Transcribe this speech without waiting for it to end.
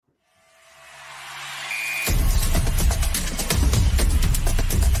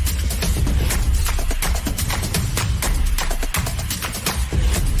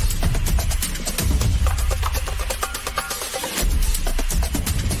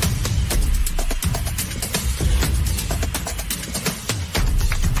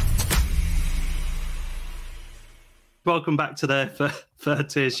welcome back to the third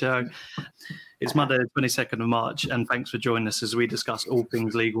tier show. It's Monday the 22nd of March, and thanks for joining us as we discuss all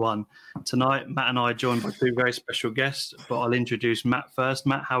things League One. Tonight, Matt and I are joined by two very special guests, but I'll introduce Matt first.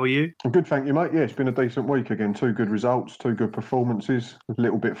 Matt, how are you? I'm good, thank you, mate. Yeah, it's been a decent week again. 2 good results, 2 good performances. A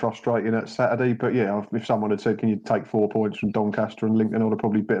little bit frustrating at Saturday, but yeah, if someone had said, can you take 4 points from Doncaster and Lincoln, I'd have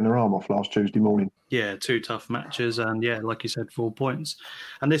probably bitten their arm off last Tuesday morning. Yeah, 2 tough matches, and yeah, like you said, 4 points.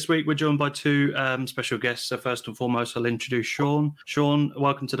 And this week we're joined by 2 special guests. So first and foremost, I'll introduce Sean. Sean,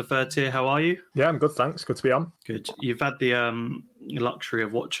 welcome to the third tier. How are you? Yeah, I'm good, thanks. Good to be on. Good. You've had the luxury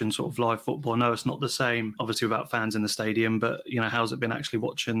of watching sort of live football. I know it's not the same, obviously, without fans in the stadium, but, you know, how's it been actually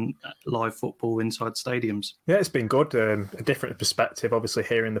watching live football inside stadiums? Yeah, it's been good. A different perspective, obviously,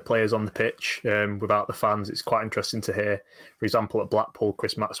 hearing the players on the pitch without the fans. It's quite interesting to hear. For example, at Blackpool,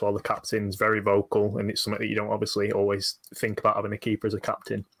 Chris Maxwell, the captain, is very vocal, and it's something that you don't obviously always think about having a keeper as a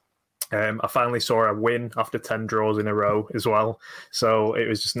captain. I finally saw a win after 10 draws in a row as well. So it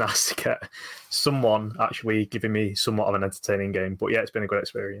was just nice to get someone actually giving me somewhat of an entertaining game. But yeah, it's been a good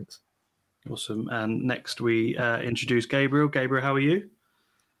experience. Awesome. And next we introduce Gabriel. Gabriel, how are you?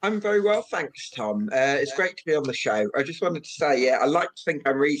 I'm very well, thanks, Tom. It's great to be on the show. I just wanted to say, I like to think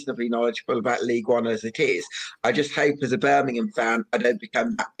I'm reasonably knowledgeable about League One as it is. I just hope as a Birmingham fan, I don't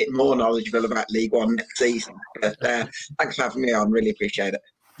become a bit more knowledgeable about League One next season. But thanks for having me on. Really appreciate it.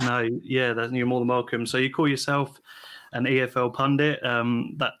 No, yeah, you're more than welcome. So you call yourself an EFL pundit.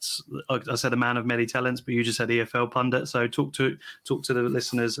 That's, I said, a man of many talents, but you just said EFL pundit. So talk to the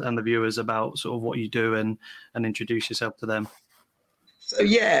listeners and the viewers about sort of what you do and introduce yourself to them. So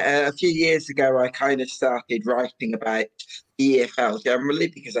a few years ago, I kind of started writing about EFL generally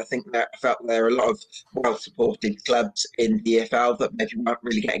because I think that I felt there are a lot of well-supported clubs in the EFL that maybe weren't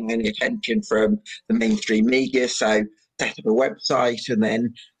really getting any attention from the mainstream media. So set up a website and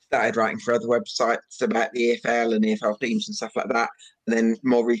then started writing for other websites about the EFL and EFL teams and stuff like that. And then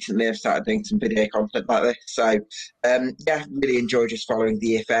more recently, I've started doing some video content like this. So, really enjoy just following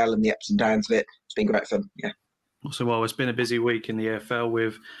the EFL and the ups and downs of it. It's been great fun, yeah. So, well, it's been a busy week in the EFL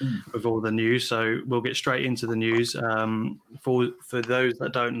with all the news. So we'll get straight into the news. For those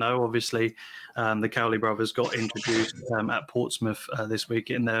that don't know, obviously, the Cowley brothers got introduced at Portsmouth this week,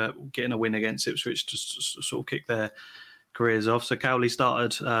 getting a win against Ipswich to sort of kick their careers off. So Cowley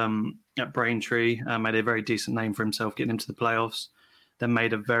started at Braintree, made a very decent name for himself, getting into the playoffs. Then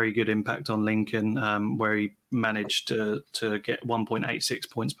made a very good impact on Lincoln, where he managed to get 1.86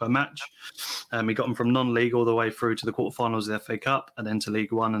 points per match. He got them from non-league all the way through to the quarterfinals of the FA Cup and then to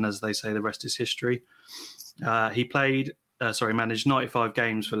League One. And as they say, the rest is history. He managed 95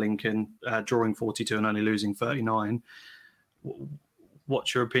 games for Lincoln, drawing 42 and only losing 39.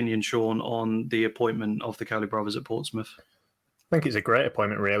 What's your opinion, Sean, on the appointment of the Cowley brothers at Portsmouth? I think it's a great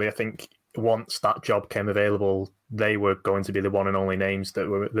appointment, really. I think once that job came available, they were going to be the one and only names that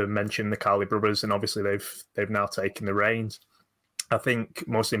were mentioned, the Cowley brothers, and obviously they've now taken the reins. I think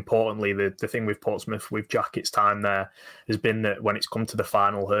most importantly, the thing with Portsmouth, with Jackett's time there, has been that when it's come to the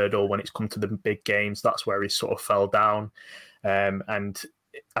final hurdle, when it's come to the big games, that's where he sort of fell down. And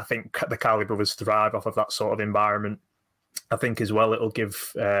I think the Cowley brothers thrive off of that sort of environment. I think as well it'll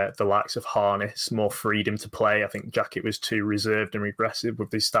give the likes of Harness more freedom to play. I think Jackett was too reserved and regressive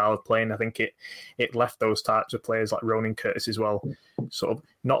with his style of playing. I think it left those types of players like Ronan Curtis as well sort of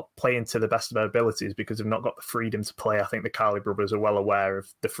not playing to the best of their abilities because they've not got the freedom to play. I think the Cowley brothers are well aware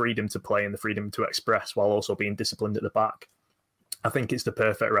of the freedom to play and the freedom to express while also being disciplined at the back. I think it's the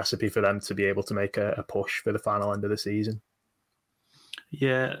perfect recipe for them to be able to make a push for the final end of the season.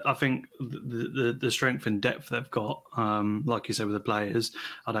 Yeah, I think the strength and depth they've got, like you said, with the players,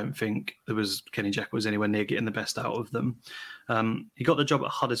 I don't think Kenny Jackett was anywhere near getting the best out of them. He got the job at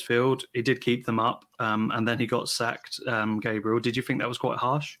Huddersfield. He did keep them up, and then he got sacked. Gabriel, did you think that was quite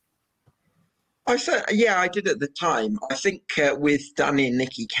harsh? I did at the time. I think with Danny and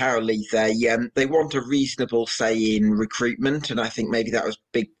Nicky Cowley, they want a reasonable say in recruitment, and I think maybe that was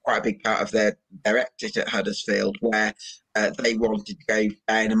quite a big part of their exit at Huddersfield, where they wanted to go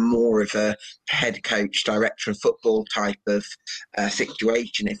down a more of a head coach, director of football type of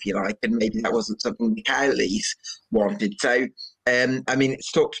situation, if you like, and maybe that wasn't something the Cowleys wanted. So,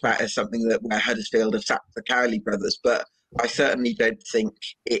 it's talked about as something where Huddersfield have sacked the Cowley brothers, but I certainly don't think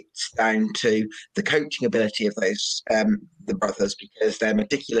it's down to the coaching ability of those the brothers, because they're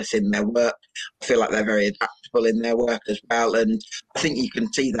meticulous in their work. I feel like they're very adaptable in their work as well, and I think you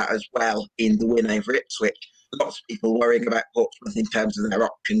can see that as well in the win over Ipswich. Lots of people worrying about Portsmouth in terms of their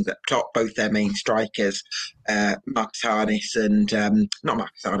options at top, both their main strikers, Marcus Harness and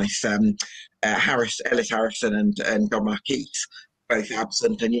Ellis Harrison and John Marquise. both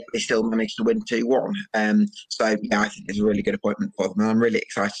absent, and yet they still managed to win 2-1. So yeah, I think it's a really good appointment for them, and I'm really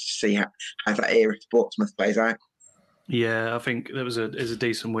excited to see how that era of Portsmouth plays out. Yeah, I think it was a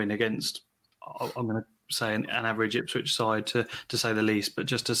decent win against, I'm going to say, an average Ipswich side, to say the least. But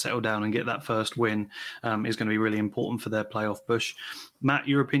just to settle down and get that first win is going to be really important for their playoff push. Matt,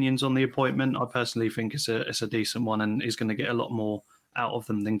 your opinions on the appointment? I personally think it's a decent one, and he's going to get a lot more out of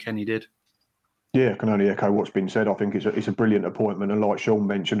them than Kenny did. Yeah, I can only echo what's been said. I think it's a brilliant appointment, and like Sean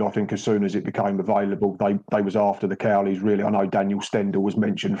mentioned, I think as soon as it became available, they was after the Cowleys. Really, I know Daniel Stendhal was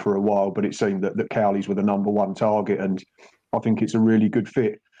mentioned for a while, but it seemed that Cowleys were the number one target, and I think it's a really good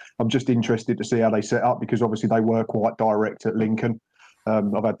fit. I'm just interested to see how they set up, because obviously they were quite direct at Lincoln.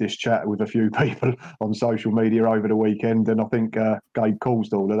 I've had this chat with a few people on social media over the weekend, and I think Gabe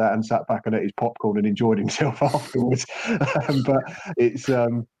caused all of that and sat back and ate his popcorn and enjoyed himself afterwards. But it's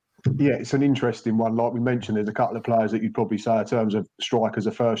it's an interesting one. Like we mentioned, there's a couple of players that you'd probably say in terms of strikers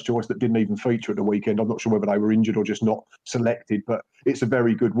a first choice that didn't even feature at the weekend. I'm not sure whether they were injured or just not selected, but it's a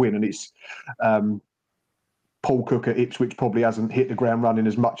very good win, and it's Paul Cook at Ipswich probably hasn't hit the ground running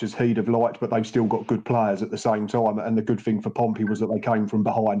as much as he'd have liked, but they've still got good players at the same time. And the good thing for Pompey was that they came from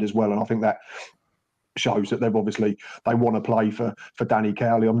behind as well, and I think that shows that they want to play for Danny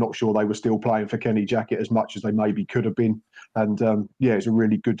Cowley. I'm not sure they were still playing for Kenny Jackett as much as they maybe could have been. And it's a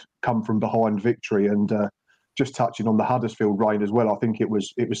really good come from behind victory. And just touching on the Huddersfield reign as well, I think it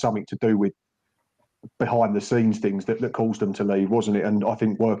was something to do with behind the scenes things that caused them to leave, wasn't it? And I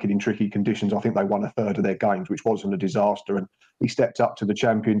think working in tricky conditions, I think they won a third of their games, which wasn't a disaster. And he stepped up to the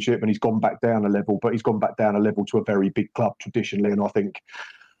Championship, and he's gone back down a level, but he's gone back down a level to a very big club traditionally. And I think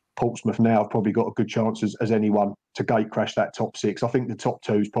Portsmouth now have probably got a good chance as anyone to gate crash that top six. I think the top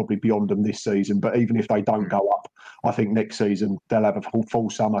two is probably beyond them this season, but even if they don't go up, I think next season they'll have a full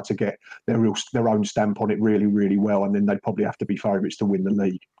summer to get their own stamp on it really, really well, and then they'd probably have to be favourites to win the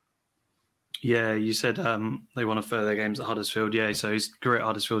league. Yeah, you said they won a third of their games at Huddersfield. Yeah, so his career at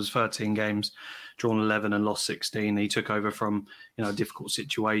Huddersfield was 13 games, drawn 11 and lost 16. He took over from a difficult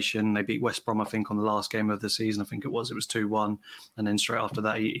situation. They beat West Brom, I think, on the last game of the season. I think it was 2-1, and then straight after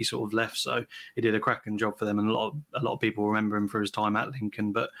that he sort of left. So he did a cracking job for them, and a lot of people remember him for his time at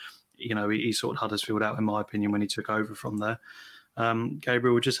Lincoln. But he sorted Huddersfield out, in my opinion, when he took over from there.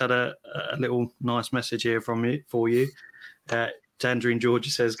 Gabriel, we just had a little nice message here for you. Tangerine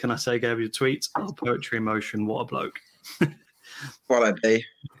Georgia says, "Can I say, Gabriel, tweets? Oh, poetry emotion. What a bloke." What a day.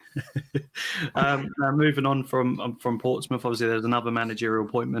 Now moving on from Portsmouth, obviously there's another managerial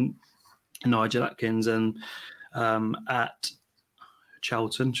appointment, Nigel Atkins, and at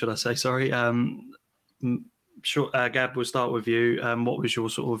Charlton, should I say? Sorry. Gab, we'll start with you. What was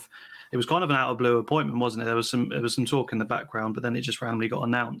your sort of? It was kind of an out of blue appointment, wasn't it? There was some talk in the background, but then it just randomly got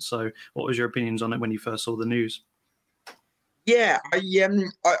announced. So, what was your opinions on it when you first saw the news? Yeah,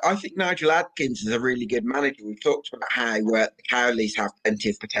 I think Nigel Atkins is a really good manager. We've talked about how the Cowleys have plenty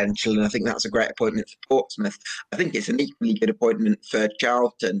of potential, and I think that's a great appointment for Portsmouth. I think it's an equally good appointment for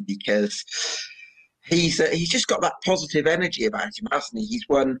Charlton, because he's just got that positive energy about him, hasn't he? He's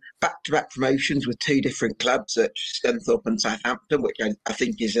won back-to-back promotions with two different clubs at Scunthorpe and Southampton, which I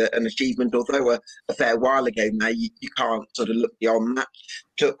think is an achievement, although a fair while ago now. You can't sort of look beyond that.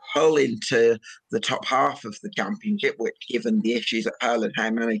 Took Hull into the top half of the Championship, which, given the issues at Hull and how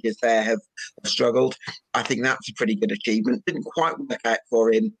managers there have struggled, I think that's a pretty good achievement. Didn't quite work out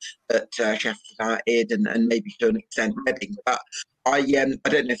for him at Sheffield United and maybe to an extent Reading, but I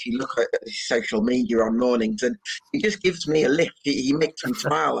don't know if you look at his social media on mornings, and he just gives me a lift. He makes me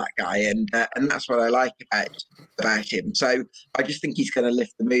smile, that guy, and that's what I like about him. So I just think he's going to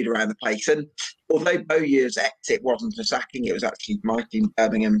lift the mood around the place. And although Bowyer's exit wasn't a sacking, it was actually my team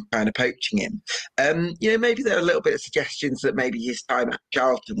Birmingham kind of poaching him. Maybe there are a little bit of suggestions that maybe his time at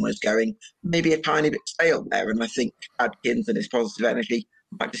Charlton was going maybe a tiny bit stale there, and I think Adkins and his positive energy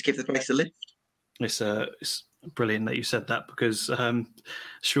might just give the place a lift. It's brilliant that you said that, because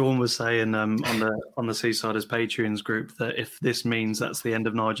Sean was saying on the Seasiders Patreons group that if this means that's the end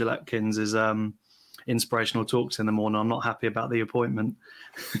of Nigel Atkins' inspirational talks in the morning, I'm not happy about the appointment.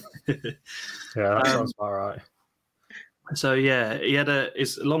 Yeah, that sounds about right. So yeah, he had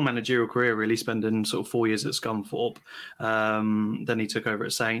his long managerial career, really, spending sort of 4 years at Scunthorpe. Then he took over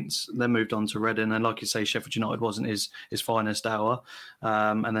at Saints, then moved on to Reading, and like you say, Sheffield United wasn't his finest hour,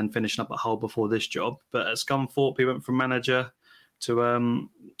 and then finishing up at Hull before this job. But at Scunthorpe, he went from manager to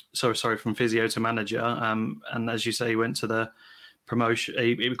from physio to manager, and as you say, he went to the promotion.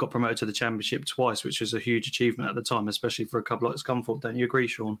 He got promoted to the Championship twice, which was a huge achievement at the time, especially for a club like Scunthorpe. Don't you agree,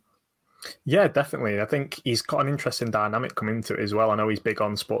 Sean? Yeah, definitely. I think he's got an interesting dynamic coming into it as well. I know he's big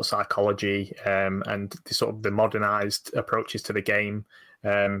on sports psychology and the sort of the modernised approaches to the game,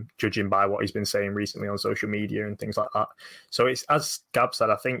 judging by what he's been saying recently on social media and things like that. So it's, as Gab said,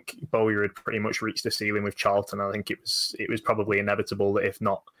 I think Bowyer had pretty much reached the ceiling with Charlton. I think it was probably inevitable that if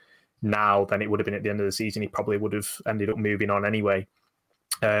not now, then it would have been at the end of the season. He probably would have ended up moving on anyway.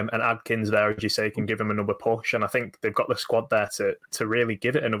 And Adkins there, as you say, can give him another push. And I think they've got the squad there to really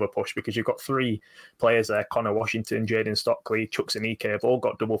give it another push, because you've got three players there, Connor Washington, Jaden Stockley, Chukwuemeka, have all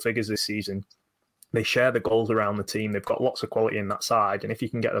got double figures this season. They share the goals around the team. They've got lots of quality in that side. And if you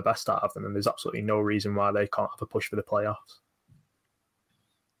can get the best out of them, then there's absolutely no reason why they can't have a push for the playoffs.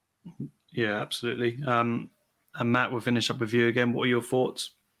 Yeah, absolutely. And Matt, we'll finish up with you again. What are your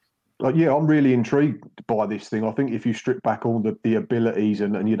thoughts? Yeah, I'm really intrigued by this thing. I think if you strip back all the abilities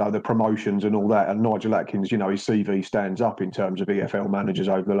and the promotions and all that, and Nigel Adkins, his CV stands up in terms of EFL managers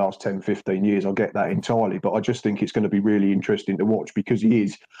over the last 10, 15 years. I get that entirely, but I just think it's going to be really interesting to watch, because he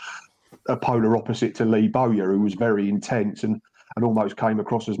is a polar opposite to Lee Bowyer, who was very intense and almost came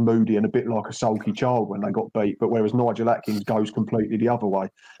across as moody and a bit like a sulky child when they got beat. But whereas Nigel Adkins goes completely the other way.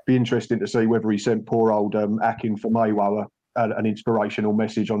 Be interesting to see whether he sent poor old Akin for Mayweather an inspirational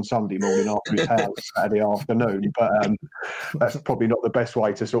message on Sunday morning after his house Saturday afternoon. But that's probably not the best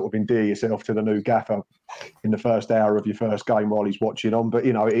way to sort of endear yourself to the new gaffer in the first hour of your first game while he's watching on. But,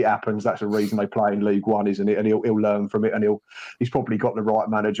 it happens. That's a reason they play in League One, isn't it? And he'll learn from it, and he's probably got the right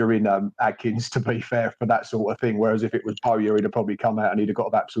manager in Adkins, to be fair, for that sort of thing. Whereas if it was Bowyer, he'd have probably come out and he'd have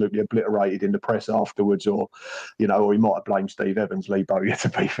got absolutely obliterated in the press afterwards, or he might have blamed Steve Evans, Lee Bowyer, to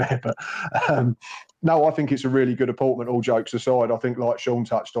be fair. But no, I think it's a really good appointment, all jokes aside. I think, like Sean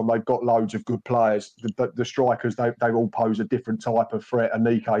touched on, they've got loads of good players. The strikers, they all pose a different type of threat.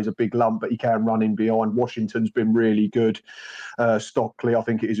 Anike is a big lump, but he can run in behind. Washington's been really good. Stockley, I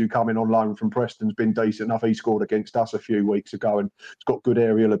think it is, who coming on loan from Preston's been decent enough. He scored against us a few weeks ago, and he's got good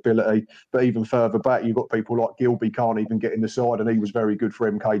aerial ability. But even further back, you've got people like Gilby can't even get in the side, and he was very good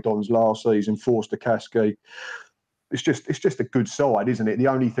for MK Dons last season. Forster Kasky. It's just a good side, isn't it? The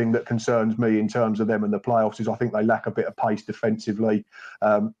only thing that concerns me in terms of them and the playoffs is I think they lack a bit of pace defensively.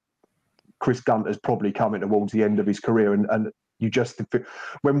 Chris Gunter's probably coming towards the end of his career, and you just,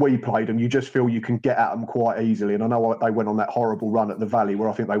 when we played them, you just feel you can get at them quite easily. And I know they went on that horrible run at the Valley where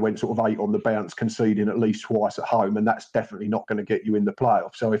I think they went sort of 8 on the bounce, conceding at least twice at home, and that's definitely not going to get you in the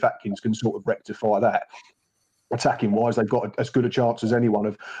playoffs. So if Adkins can sort of rectify that, attacking wise, they've got as good a chance as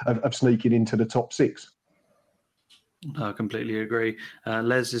anyone of sneaking into the top 6. I completely agree.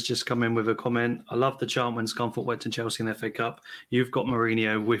 Les has just come in with a comment. I love the chant when Scunthorpe went to Chelsea in the FA Cup. You've got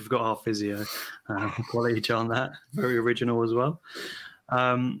Mourinho, we've got our physio. Quality chant, that. Very original as well.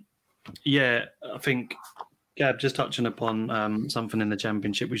 Yeah, I think, Gab, just touching upon something in the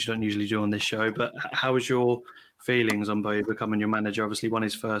Championship, which you don't usually do on this show, but how was your feelings on Bowyer becoming your manager? Obviously won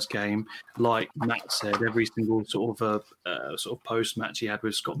his first game. Like Matt said, every single sort of post-match he had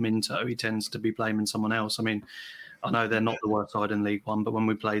with Scott Minto, he tends to be blaming someone else. I mean, I know they're not the worst side in League One, but when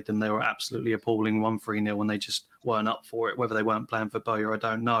we played them, they were absolutely appalling, 1-3-0, and they just weren't up for it. Whether they weren't playing for Bowyer, I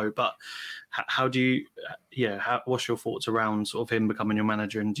don't know. But how do you, what's your thoughts around sort of him becoming your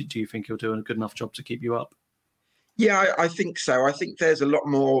manager, and do you think he'll do a good enough job to keep you up? Yeah, I think so. I think there's a lot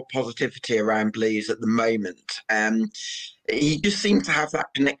more positivity around Blues at the moment. He just seems to have that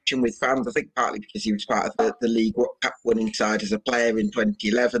connection with fans. I think partly because he was part of the League Cup winning side as a player in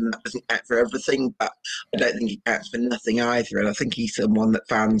 2011. That doesn't count for everything, but I don't think he counts for nothing either. And I think he's someone that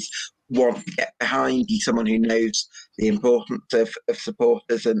fans want to get behind. He's someone who knows the importance of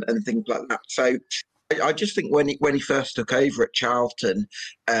supporters and things like that. So I just think when he first took over at Charlton,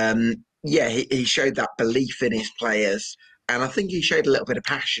 he showed that belief in his players. And I think he showed a little bit of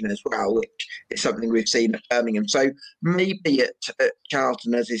passion as well, which is something we've seen at Birmingham. So maybe at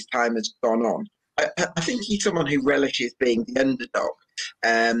Charlton, as his time has gone on, I think he's someone who relishes being the underdog.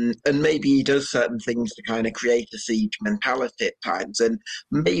 And maybe he does certain things to kind of create a siege mentality at times. And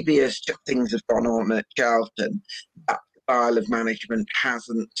maybe as things have gone on at Charlton, that style of management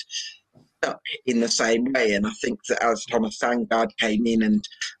hasn't in the same way. And I think that as Thomas Sandgaard came in and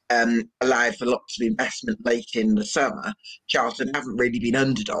allowed for lots of investment late in the summer, Charlton haven't really been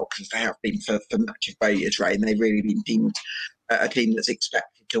underdogs as they have been for much of Bowyer's reign. They've really been a team that's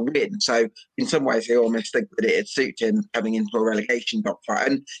expected to win. So in some ways, they almost think that it'd suit him coming into a relegation dogfight.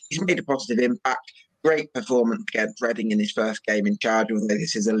 And he's made a positive impact. Great performance against Reading in his first game in charge, although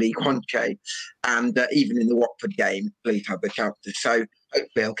this is a League One game. And even in the Watford game, Blues had the chances. So hopefully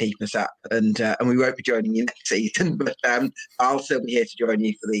he'll keep us up. And we won't be joining you next season, but I'll still be here to join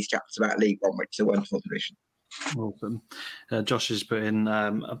you for these chats about League One, which is a wonderful division. Awesome. Josh has put in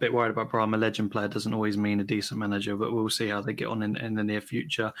a bit worried about Brian. A legend player doesn't always mean a decent manager, but we'll see how they get on in the near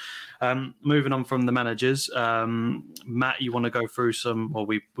future. Moving on from the managers, Matt, you want to go through some? Well,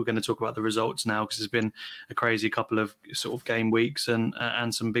 we're going to talk about the results now because there's been a crazy couple of sort of game weeks and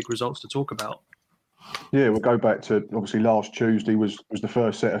some big results to talk about. Yeah, we'll go back to obviously last Tuesday was the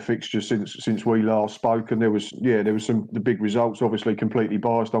first set of fixtures since we last spoke, and there was the big results. Obviously, completely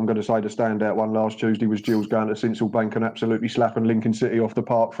biased. I'm going to say the standout one last Tuesday was Gills going to Sincil Bank and absolutely slapping Lincoln City off the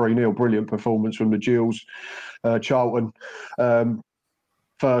park 3-0. Brilliant performance from the Gills. Charlton,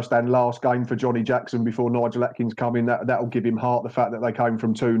 first and last game for Johnny Jackson before Nigel Atkins come in. That'll give him heart. The fact that they came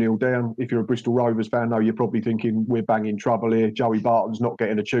from 2-0 down. If you're a Bristol Rovers fan, though, you're probably thinking we're banging trouble here. Joey Barton's not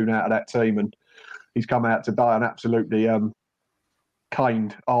getting a tune out of that team, and he's come out today and absolutely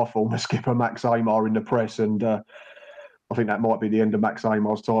caned our former skipper Max Amar in the press, and I think that might be the end of Max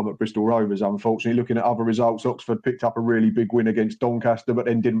Amar's time at Bristol Rovers, unfortunately. Looking at other results, Oxford picked up a really big win against Doncaster, but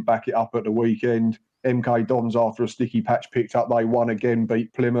then didn't back it up at the weekend. MK Dons, after a sticky patch, picked up. They won again,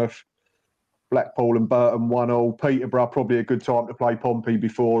 beat Plymouth. Blackpool and Burton 1-1. Peterborough, probably a good time to play Pompey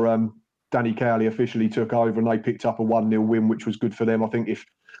before Danny Cowley officially took over, and they picked up a 1-0 win, which was good for them. I think if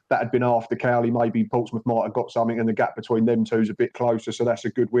that had been after Cowley, maybe Portsmouth might have got something, and the gap between them two is a bit closer, so that's a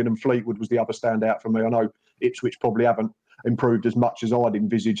good win. And Fleetwood was the other standout for me. I know Ipswich probably haven't improved as much as I'd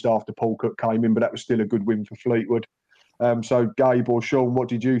envisaged after Paul Cook came in, but that was still a good win for Fleetwood. So Gabe or Sean, what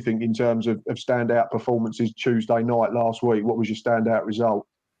did you think in terms of standout performances Tuesday night last week? What was your standout result?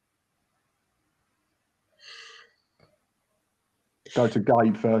 Go to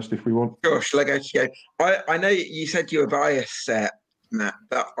Gabe first if we want. Sure, shall I go to Gabe? I know you said you were biased, Matt,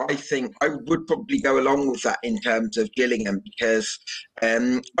 but I think I would probably go along with that in terms of Gillingham, because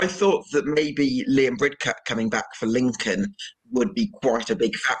I thought that maybe Liam Bridcut coming back for Lincoln would be quite a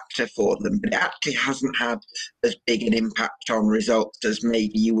big factor for them, but it actually hasn't had as big an impact on results as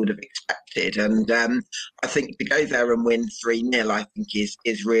maybe you would have expected. And I think to go there and win 3-0, I think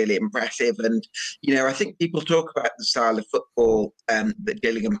is really impressive. And, you know, I think people talk about the style of football that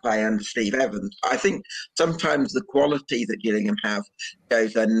Gillingham play under Steve Evans. I think sometimes the quality that Gillingham have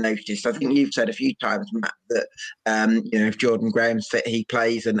goes unnoticed. I think you've said a few times, Matt, that, you know, if Jordan Graham's fit, he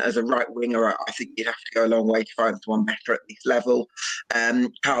plays. And as a right winger, I think you'd have to go a long way to find someone better at this level.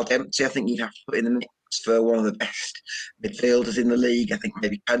 Carl Dempsey, I think you'd have to put in the mix for one of the best midfielders in the league. I think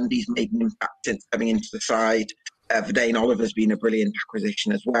maybe Cundy's made an impact since coming into the side. Verdane Oliver's been a brilliant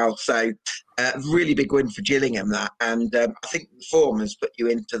acquisition as well. So really big win for Gillingham, that. And I think the form has put you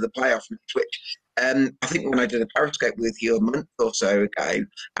into the playoff mix, which I think when I did a Periscope with you a month or so ago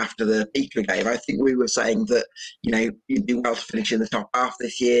after the Peter game, I think we were saying that, you know, you'd do well to finish in the top half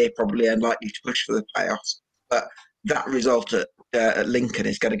this year, probably unlikely to push for the playoffs. But that result at Lincoln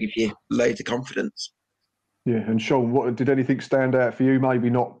is going to give you loads of confidence. Yeah, and Sean, what did anything stand out for you? Maybe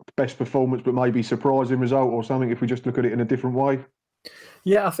not best performance, but maybe surprising result or something, if we just look at it in a different way?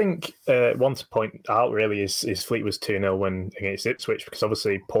 Yeah, I think one to point out really is Fleetwood's 2-0 win against Ipswich, because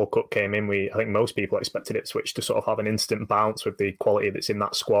obviously Paul Cook came in. I think most people expected Ipswich to sort of have an instant bounce with the quality that's in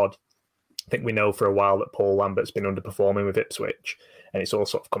that squad. I think we know for a while that Paul Lambert's been underperforming with Ipswich, and it's all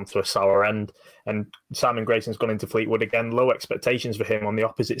sort of come to a sour end. And Simon Grayson's gone into Fleetwood again. Low expectations for him on the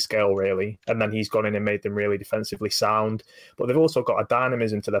opposite scale, really. And then he's gone in and made them really defensively sound. But they've also got a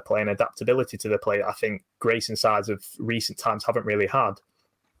dynamism to their play and adaptability to their play that I think Grayson sides of recent times haven't really had.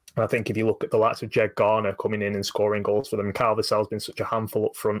 And I think if you look at the likes of Jed Garner coming in and scoring goals for them, Carl Vassell's been such a handful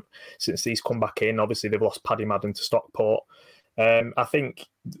up front since he's come back in. Obviously, they've lost Paddy Madden to Stockport. I think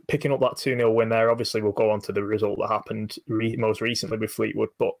picking up that 2-0 win there, obviously we'll go on to the result that happened most recently with Fleetwood,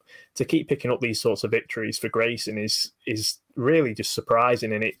 but to keep picking up these sorts of victories for Grayson is really just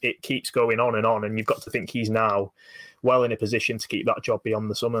surprising, and it keeps going on, and you've got to think he's now well in a position to keep that job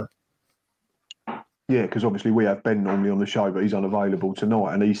beyond the summer. Yeah, because obviously we have Ben normally on the show, but he's unavailable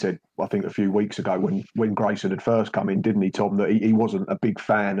tonight. And he said, I think a few weeks ago when Grayson had first come in, didn't he, Tom, that he wasn't a big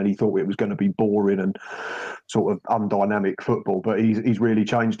fan and he thought it was going to be boring and sort of undynamic football. But he's really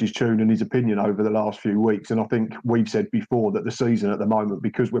changed his tune and his opinion over the last few weeks. And I think we've said before that the season at the moment,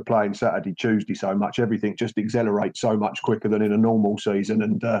 because we're playing Saturday, Tuesday so much, everything just accelerates so much quicker than in a normal season.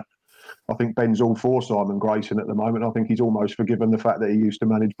 And I think Ben's all for Simon Grayson at the moment. I think he's almost forgiven the fact that he used to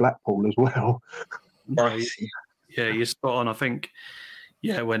manage Blackpool as well. Yeah, you're spot on. I think,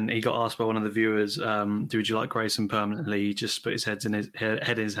 when he got asked by one of the viewers, would you like Grayson permanently? He just put his head in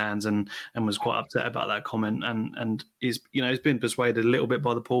his hands and was quite upset about that comment. And he's been persuaded a little bit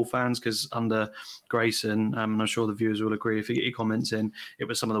by the Paul fans, because under Grayson, and I'm sure the viewers will agree if he comments in, it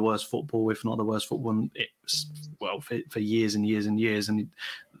was some of the worst football, if not the worst football, for years and years and years. And he,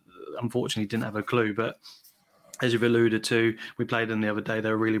 unfortunately, didn't have a clue, but as you've alluded to, we played them the other day. They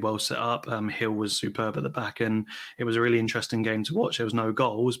were really well set up. Hill was superb at the back, and it was a really interesting game to watch. There was no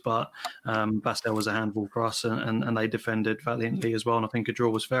goals, but Bastel was a handful for us, and they defended valiantly as well. And I think a draw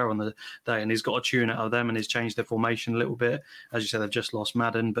was fair on the day. And he's got a tune out of them, and he's changed their formation a little bit. As you said, they've just lost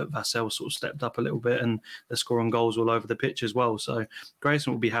Madden, but Vassell sort of stepped up a little bit, and they're scoring goals all over the pitch as well. So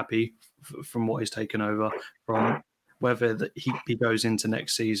Grayson will be happy from what he's taken over from. Whether he goes into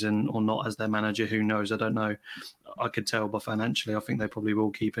next season or not as their manager, who knows? I don't know. I could tell, but financially, I think they probably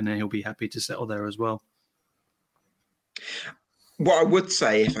will keep him, and he'll be happy to settle there as well. What I would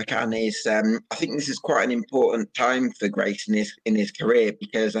say, if I can, is I think this is quite an important time for Grace in his career,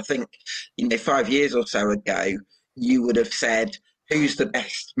 because I think 5 years or so ago, you would have said, who's the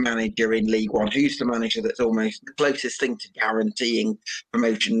best manager in League One? Who's the manager that's almost the closest thing to guaranteeing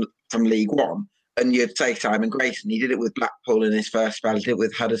promotion from League One? And you'd say Simon Grayson. He did it with Blackpool in his first spell, did it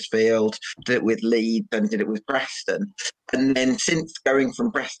with Huddersfield, did it with Leeds, and did it with Preston. And then since going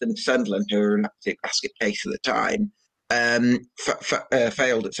from Preston to Sunderland, who were an absolute basket case at the time,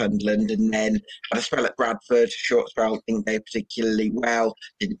 failed at Sunderland, and then had a spell at Bradford, short spell, didn't go particularly well,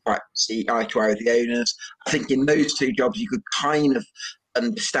 didn't quite see eye to eye with the owners. I think in those two jobs you could kind of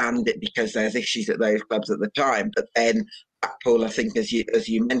understand it because there's issues at those clubs at the time, but then Blackpool, I think, as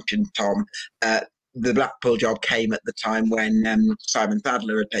you mentioned, Tom, the Blackpool job came at the time when Simon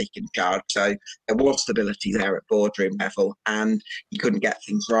Sadler had taken charge. So there was stability there at boardroom level, and he couldn't get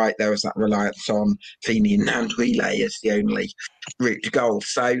things right. There was that reliance on Feeney and Nandwile as the only route to goal.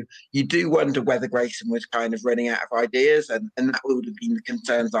 So you do wonder whether Grayson was kind of running out of ideas, and that would have been the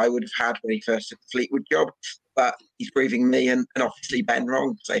concerns I would have had when he first took the Fleetwood job. But he's proving me and obviously Ben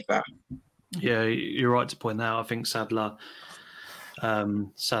wrong so far. Yeah, you're right to point that out. I think Sadler's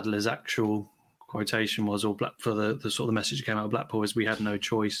actual quotation was, or black for the sort of the message that came out of Blackpool is we had no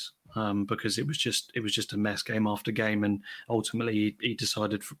choice because it was just a mess game after game, and ultimately he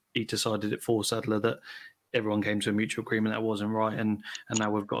decided it for Sadler that everyone came to a mutual agreement that wasn't right, and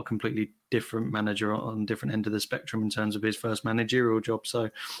now we've got a completely different manager on a different end of the spectrum in terms of his first managerial job. So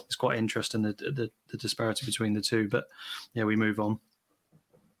it's quite interesting the disparity between the two. But yeah, we move on.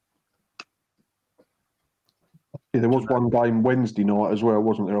 Yeah, there was one game Wednesday night as well,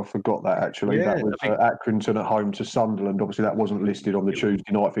 wasn't there? I forgot that actually. Yeah, that was Accrington at home to Sunderland. Obviously, that wasn't listed on the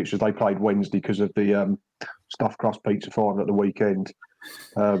Tuesday night fixtures. They played Wednesday because of the stuffed crust pizza final at the weekend.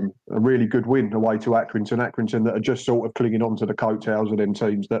 A really good win away to Accrington. Accrington that are just sort of clinging on to the coattails of them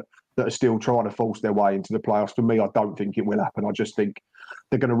teams that are still trying to force their way into the playoffs. For me, I don't think it will happen. I just think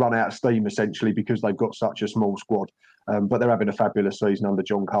they're going to run out of steam essentially because they've got such a small squad. But they're having a fabulous season under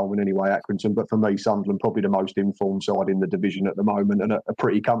John Coleman anyway, Accrington. But for me, Sunderland probably the most informed side in the division at the moment, and a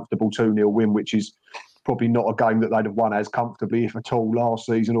pretty comfortable 2-0 win, which is probably not a game that they'd have won as comfortably, if at all, last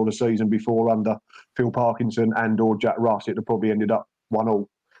season or the season before under Phil Parkinson and or Jack Russ. It'd have probably ended up 1-1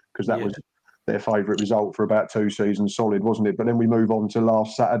 because that was their favourite result for about 2 seasons solid, wasn't it? But then we move on to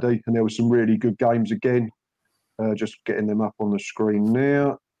last Saturday, and there were some really good games again. Just getting them up on the screen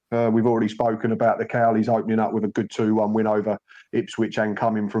now. We've already spoken about the Cowleys opening up with a good 2-1 win over Ipswich and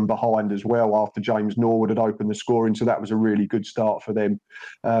coming from behind as well after James Norwood had opened the scoring. So that was a really good start for them.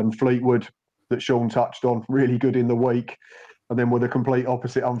 Fleetwood, that Sean touched on, really good in the week. And then with the complete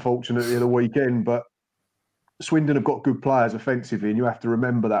opposite, unfortunately, of the weekend. But Swindon have got good players offensively, and you have to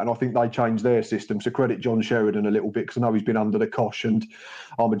remember that. And I think they changed their system. So credit John Sheridan a little bit, because I know he's been under the cosh, and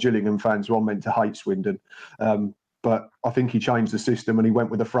I'm a Gillingham fan, so I'm meant to hate Swindon. But I think he changed the system, and he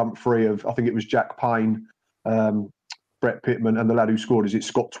went with a front three of, I think it was Jack Payne, Brett Pittman, and the lad who scored, is it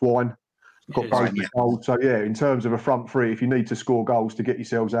Scott Twine? Got both goals. So yeah, in terms of a front three, if you need to score goals to get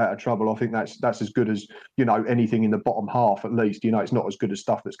yourselves out of trouble, I think that's as good as, anything in the bottom half at least. It's not as good as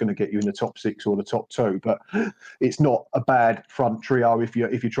stuff that's going to get you in the top 6 or the top 2, but it's not a bad front trio if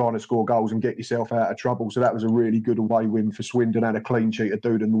you're trying to score goals and get yourself out of trouble. So that was a really good away win for Swindon, and a clean sheet of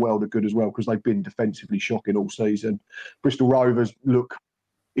doing the world of good as well, because they've been defensively shocking all season. Bristol Rovers look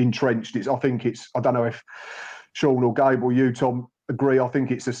entrenched. I don't know if Sean or Gabe or you, Tom, agree. I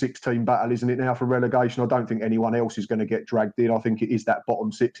think it's a 6-team battle, isn't it, now for relegation? I don't think anyone else is going to get dragged in. I think it is that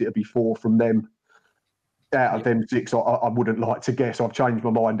bottom 6. It'll be 4 from them. Out of them 6, I wouldn't like to guess. I've changed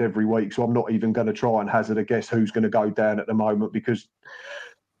my mind every week, so I'm not even going to try and hazard a guess who's going to go down at the moment, because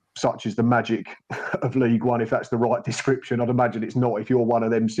such is the magic of League One, if that's the right description. I'd imagine it's not if you're one of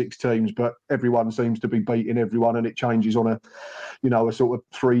them 6 teams, but everyone seems to be beating everyone, and it changes on a sort of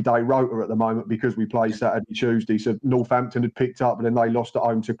 3-day rota at the moment, because we play Saturday, Tuesday. So Northampton had picked up, and then they lost at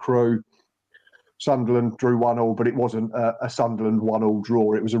home to Crewe. Sunderland drew 1-1, but it wasn't a Sunderland 1-1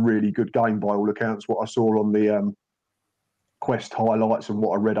 draw. It was a really good game by all accounts, what I saw on the Quest highlights and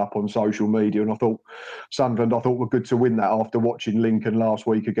what I read up on social media, and I thought Sunderland were good to win that after watching Lincoln last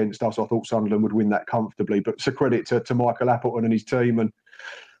week against us. I thought Sunderland would win that comfortably, but it's a credit to Michael Appleton and his team, and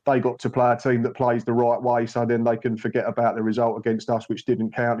they got to play a team that plays the right way, so then they can forget about the result against us, which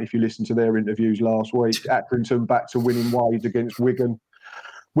didn't count if you listen to their interviews last week. Accrington back to winning ways against Wigan.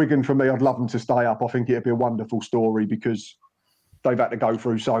 Wigan, for me, I'd love them to stay up. I think it'd be a wonderful story because they've had to go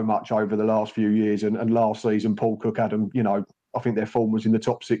through so much over the last few years. And last season, Paul Cook had them, I think their form was in the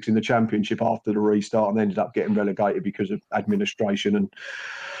top 6 in the Championship after the restart, and they ended up getting relegated because of administration and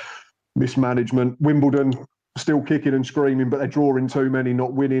mismanagement. Wimbledon still kicking and screaming, but they're drawing too many,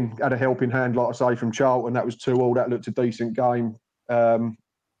 not winning. Had a helping hand, like I say, from Charlton. That was 2-2. That looked a decent game.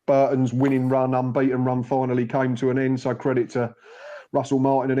 Burton's winning run, unbeaten run, finally came to an end. So credit to Russell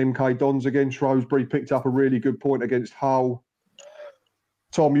Martin and MK Dons against Shrewsbury. Picked up a really good point against Hull.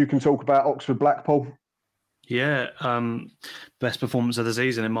 Tom, you can talk about Oxford Blackpool. Yeah, best performance of the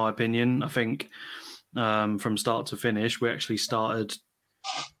season, in my opinion. I think from start to finish, we actually started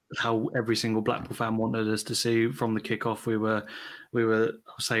how every single Blackpool fan wanted us to see from the kickoff. We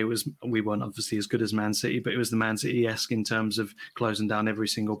weren't obviously as good as Man City, but it was the Man City-esque in terms of closing down every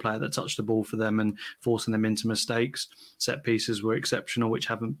single player that touched the ball for them and forcing them into mistakes. Set pieces were exceptional, which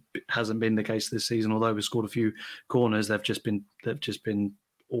hasn't been the case this season. Although we scored a few corners, they've just been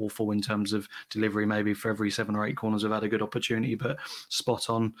awful in terms of delivery. Maybe for every 7 or 8 corners we've had a good opportunity, but spot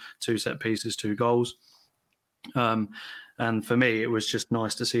on, 2 set pieces, 2 goals. And for me, it was just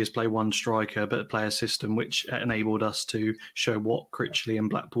nice to see us play one striker, but play a system which enabled us to show what Critchley and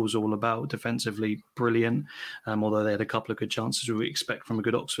Blackpool's all about. Defensively, brilliant, although they had a couple of good chances we expect from a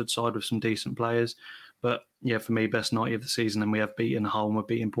good Oxford side with some decent players. But yeah, for me, best night of the season, and we have beaten Hull and we're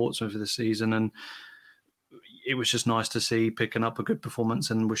beating Portsmouth this season, and it was just nice to see picking up a good performance,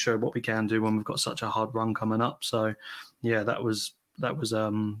 and we show what we can do when we've got such a hard run coming up. So yeah, that was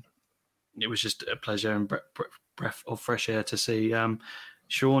it was just a pleasure and breath of fresh air to see.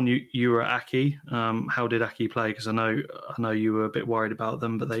 Sean, you were at Aki. How did Aki play? Because I know you were a bit worried about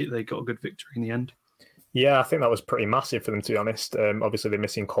them, but they got a good victory in the end. Yeah, I think that was pretty massive for them, to be honest. Obviously, they're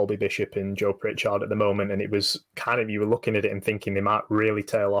missing Colby Bishop and Joe Pritchard at the moment, and it was kind of, you were looking at it and thinking they might really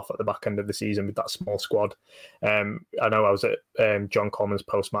tail off at the back end of the season with that small squad. I know I was at John Coleman's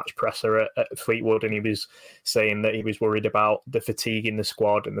post-match presser at Fleetwood, and he was saying that he was worried about the fatigue in the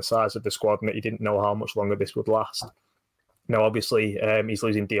squad and the size of the squad, and that he didn't know how much longer this would last. Now, obviously, he's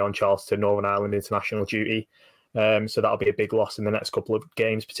losing Dion Charles to Northern Ireland international duty. So that'll be a big loss in the next couple of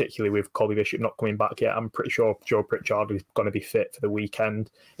games, particularly with Colby Bishop not coming back yet. I'm pretty sure Joe Pritchard is going to be fit for the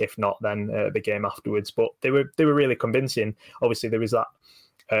weekend. If not, then the game afterwards. But they were really convincing. Obviously, there was that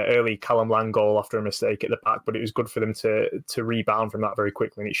early Callum Lang goal after a mistake at the back, but it was good for them to rebound from that very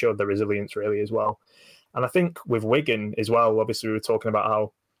quickly, and it showed their resilience really as well. And I think with Wigan as well, obviously we were talking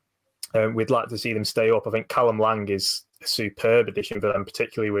about how we'd like to see them stay up. I think Callum Lang is a superb addition for them,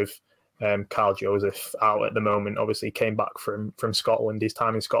 particularly with Carl Joseph out at the moment. Obviously he came back from Scotland, his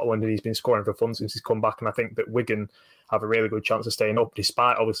time in Scotland, and he's been scoring for fun since he's come back. And I think that Wigan have a really good chance of staying up,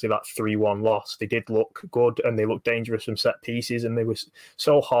 despite obviously that 3-1 loss. They did look good and they looked dangerous from set pieces, and they were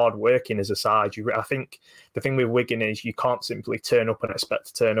so hard working as a side. I think the thing with Wigan is you can't simply turn up and expect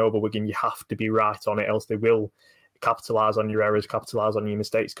to turn over Wigan. You have to be right on it, else they will capitalise on your errors, capitalise on your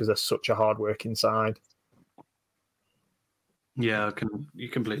mistakes, because they're such a hard working side. Yeah, you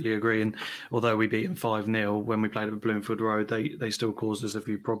completely agree. And although we beat them 5-0 when we played at Bloomfield Road, they still caused us a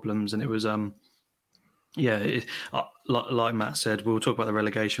few problems. And it was, like Matt said, we'll talk about the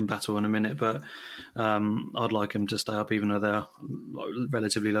relegation battle in a minute, but I'd like them to stay up, even though they're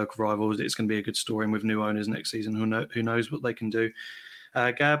relatively local rivals. It's going to be a good story, and with new owners next season, who knows what they can do.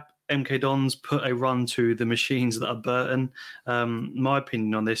 Gab, MK Dons put a run to the machines that are Burton. My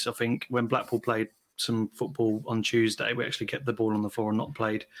opinion on this, I think when Blackpool played some football on Tuesday, we actually kept the ball on the floor and not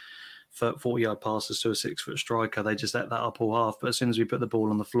played for 40-yard passes to a 6-foot striker. They just let that up all half. But as soon as we put the ball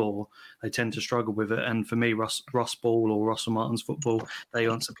on the floor, they tend to struggle with it. And for me, Russ Ball or Russell Martin's football, they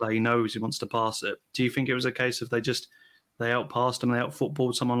want to play. He knows he wants to pass it. Do you think it was a case of they outpassed them, they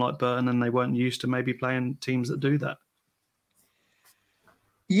out-footballed someone like Burton, and they weren't used to maybe playing teams that do that?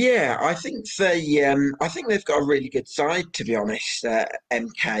 Yeah, I think they've got a really good side, to be honest.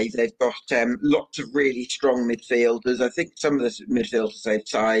 MK, they've got lots of really strong midfielders. I think some of the midfielders they've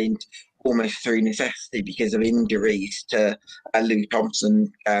signed almost through necessity because of injuries to Lou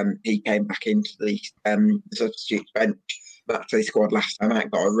Thompson. He came back into the substitute bench. That's squad last time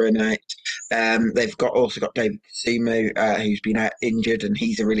out, got a run out. They've also got David Kasumu, who's been out injured, and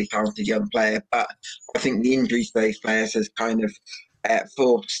he's a really talented young player. But I think the injuries to those players has kind of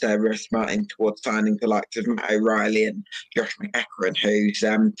forced Russ Martin towards signing the likes of Matt O'Reilly and Josh McEachran, who's,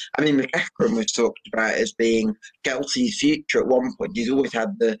 McEachran was talked about as being Chelsea's future at one point. He's always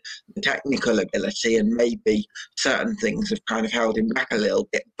had the technical ability, and maybe certain things have kind of held him back a little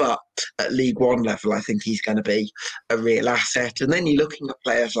bit. But at League One level, I think he's going to be a real asset. And then you're looking at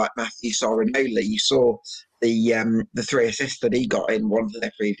players like Matthew Sorinola. You saw the 3 assists that he got in one of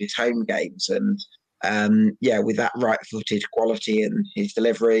their previous home games, and with that right-footed quality and his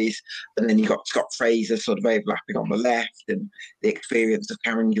deliveries. And then you got Scott Fraser sort of overlapping on the left, and the experience of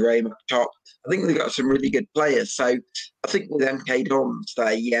Cameron Jerome up top. I think they've got some really good players. So I think with MK Dons,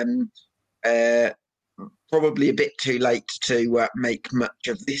 they probably a bit too late to make much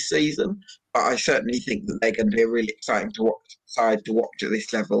of this season. But I certainly think that they're going to be a really exciting side to watch at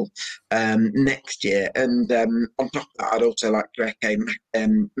this level next year. And on top of that, I'd also like to echo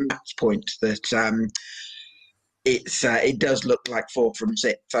Matt's point that it does look like 4 from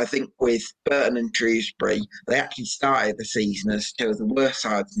 6. I think with Burton and Shrewsbury, they actually started the season as 2 of the worst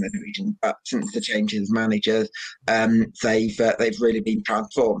sides in the division, but since the changes of managers, they've really been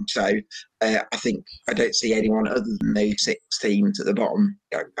transformed. So I think I don't see anyone other than those 6 teams at the bottom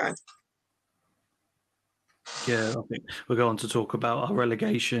going down. Yeah, I think we'll go on to talk about our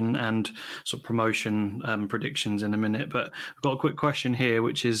relegation and sort of promotion predictions in a minute. But I've got a quick question here,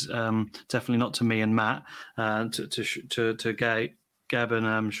 which is definitely not to me and Matt, to Gab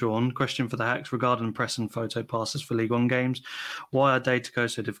and Sean. Question for the Hacks regarding press and photo passes for League One games. Why are Dataco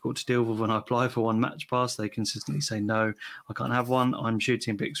so difficult to deal with? When I apply for one match pass, they consistently say no, I can't have one. I'm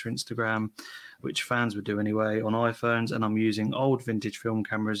shooting pics for Instagram, which fans would do anyway on iPhones, and I'm using old vintage film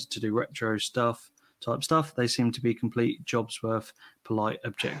cameras to do retro type stuff. They seem to be complete jobs worth polite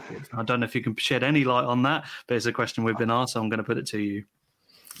objectives. I don't know if you can shed any light on that, but it's a question we've been asked, so I'm going to put it to you.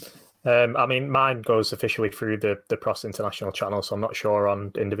 Mine goes officially through the Prost International channel, so I'm not sure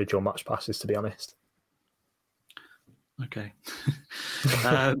on individual match passes, to be honest. Okay.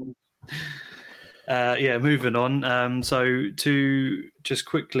 Moving on. So to just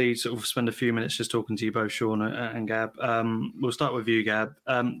quickly sort of spend a few minutes just talking to you both, Sean and Gab. We'll start with you, Gab.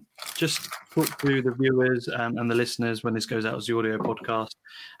 Just talk to the viewers and the listeners when this goes out as the audio podcast.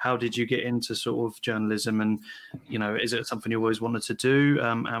 How did you get into sort of journalism, and is it something you always wanted to do?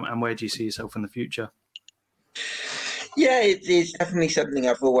 And where do you see yourself in the future? Yeah, it is definitely something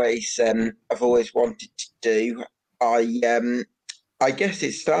I've always wanted to do. I guess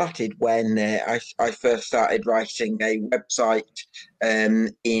it started when I first started writing a website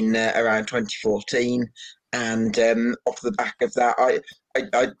in around 2014, and off the back of that, I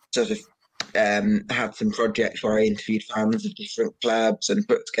sort of had some projects where I interviewed fans of different clubs and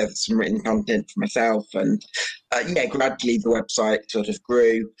put together some written content for myself. And gradually the website sort of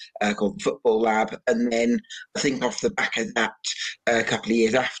grew, called the Football Lab. And then I think off the back of that, a couple of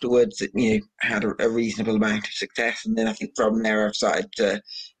years afterwards, it had a reasonable amount of success. And then I think from there I've started to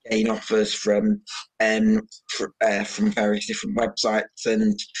gain offers from various different websites,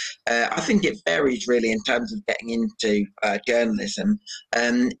 and I think it varies really in terms of getting into journalism.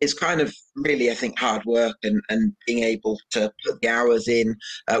 It's kind of really, I think, hard work and being able to put the hours in,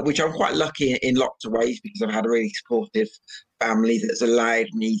 which I'm quite lucky in lots of ways, because I've had a really supportive family that's allowed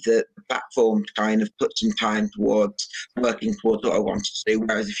me the platform to kind of put some time towards working towards what I wanted to do.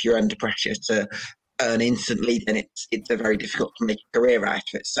 Whereas if you're under pressure to earn instantly, then it's a very difficult to make a career out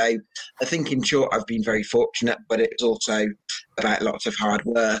of it. So I think, in short, I've been very fortunate, but it's also about lots of hard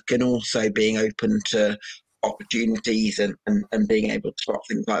work and also being open to opportunities and being able to spot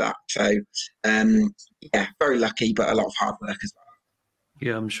things like that. So very lucky, but a lot of hard work as well.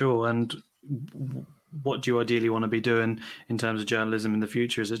 Yeah, I'm sure. And what do you ideally want to be doing in terms of journalism in the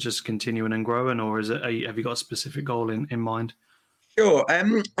future? Is it just continuing and growing, or is it have you got a specific goal in mind? Sure.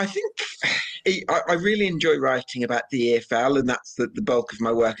 I think I really enjoy writing about the EFL, and that's the bulk of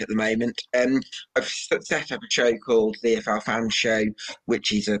my work at the moment. I've set up a show called the EFL Fan Show,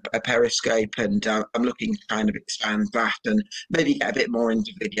 which is a Periscope, and I'm looking to kind of expand that and maybe get a bit more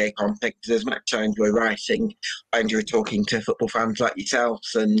into video content, because as much as I enjoy writing, I enjoy talking to football fans like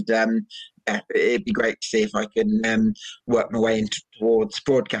yourselves, and it'd be great to see if I can work my way towards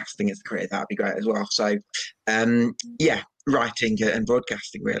broadcasting as a career. That'd be great as well. So, writing and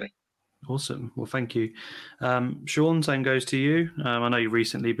broadcasting, really. Awesome. Well, thank you. Sean, same goes to you. I know you've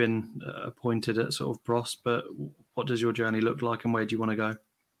recently been appointed at sort of Prost, but what does your journey look like, and where do you want to go?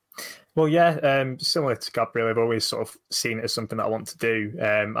 Well, similar to Gabriel, I've always sort of seen it as something that I want to do.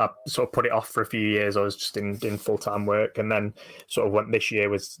 I sort of put it off for a few years. I was just in full-time work, and then sort of this year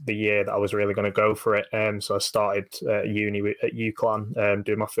was the year that I was really going to go for it. So I started uni at UCLan,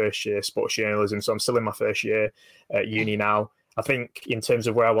 doing my first year sports journalism. So I'm still in my first year at uni now. I think in terms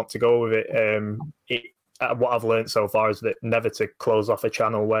of where I want to go with it, what I've learned so far is that never to close off a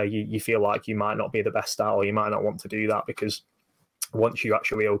channel where you feel like you might not be the best at, or you might not want to do that, because once you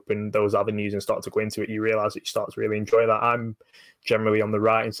actually open those avenues and start to go into it, you realise that you start to really enjoy that. I'm generally on the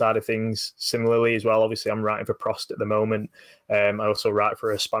writing side of things similarly as well. Obviously, I'm writing for Prost at the moment. I also write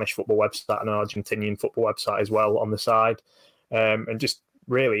for a Spanish football website and an Argentinian football website as well on the side. And just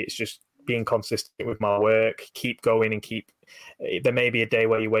really, it's just being consistent with my work, keep going and there may be a day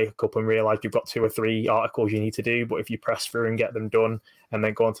where you wake up and realise you've got 2 or 3 articles you need to do, but if you press through and get them done and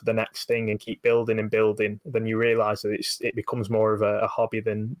then go on to the next thing and keep building and building, then you realise that it becomes more of a hobby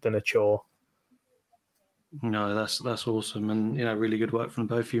than a chore. No, that's awesome, and really good work from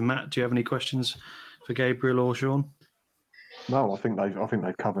both of you. Matt, do you have any questions for Gabriel or Sean? No, I think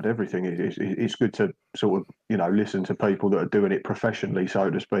they've covered everything. It's good to sort of listen to people that are doing it professionally, so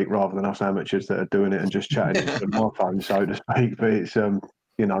to speak, rather than us amateurs that are doing it and just chatting into my phone, so to speak. But it's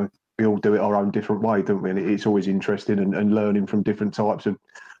we all do it our own different way, don't we? And it's always interesting and learning from different types of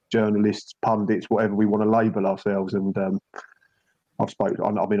journalists, pundits, whatever we want to label ourselves. And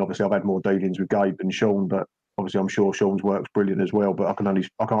obviously I've had more dealings with Gabe than Sean, but obviously I'm sure Sean's work's brilliant as well. But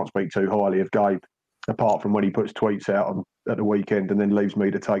I can't speak too highly of Gabe, apart from when he puts tweets out at the weekend and then leaves me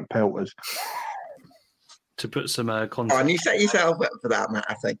to take pelters. To put some context. Oh, and you set yourself up for that, Matt,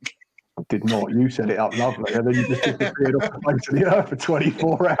 I think. I did not. You set it up lovely, and then you just disappeared off the face of the earth for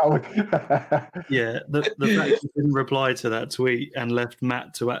 24 hours. Yeah, the fact you didn't reply to that tweet and left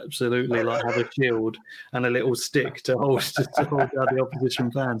Matt to absolutely have a shield and a little stick to hold down the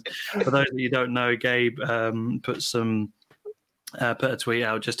opposition fans. For those that you don't know, Gabe put a tweet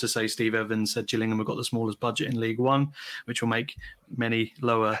out just to say Steve Evans said Gillingham have got the smallest budget in League One, which will make many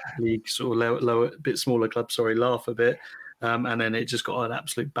lower leagues or lower bit smaller clubs laugh a bit. And then it just got an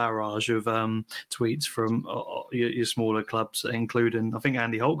absolute barrage of tweets from your smaller clubs, including, I think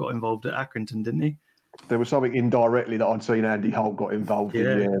Andy Holt got involved at Accrington, didn't he? There was something indirectly that I'd seen Andy Holt got involved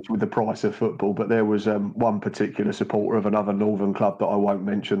in with the price of football, but there was one particular supporter of another northern club that I won't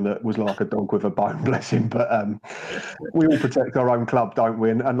mention that was like a dog with a bone, bless him. But we all protect our own club, don't we?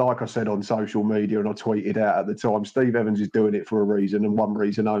 And like I said on social media, and I tweeted out at the time, Steve Evans is doing it for a reason and one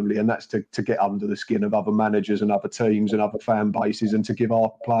reason only, and that's to get under the skin of other managers and other teams and other fan bases and to give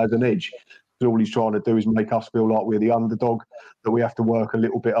our players an edge. All he's trying to do is make us feel like we're the underdog, that we have to work a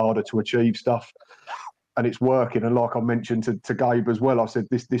little bit harder to achieve stuff. And it's working. And like I mentioned to Gabe as well, I said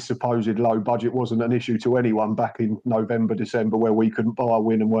this supposed low budget wasn't an issue to anyone back in November, December, where we couldn't buy a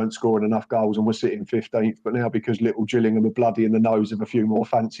win and weren't scoring enough goals and were sitting 15th. But now, because little Gillingham are bloody in the nose of a few more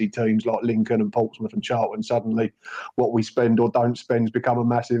fancy teams like Lincoln and Portsmouth and Charlton, suddenly what we spend or don't spend has become a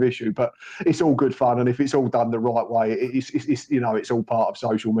massive issue. But it's all good fun, and if it's all done the right way, it's all part of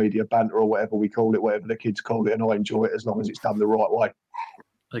social media banter or whatever we call it, whatever the kids call it, and I enjoy it as long as it's done the right way.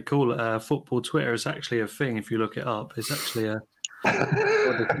 They call it football Twitter. It's actually a thing if you look it up. It's actually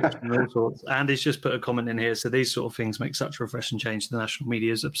all sorts. And he's just put a comment in here. So these sort of things make such a refreshing change to the national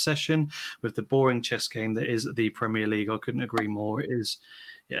media's obsession with the boring chess game that is the Premier League. I couldn't agree more. It is.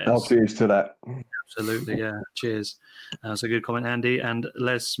 Yeah, cheers to that. Absolutely, yeah. Cheers. That's a good comment, Andy. And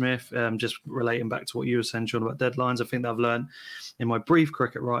Les Smith, just relating back to what you were saying, John, about deadlines. I think I've learned in my brief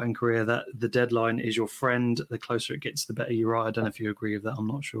cricket writing career that the deadline is your friend. The closer it gets, the better you write. I don't know if you agree with that. I'm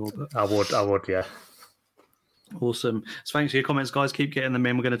not sure, but I would, yeah. Awesome. So thanks for your comments, guys. Keep getting them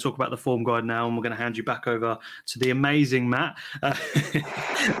in. We're going to talk about the form guide now, and we're going to hand you back over to the amazing Matt. And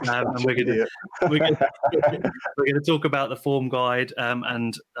we're going to talk about the form guide.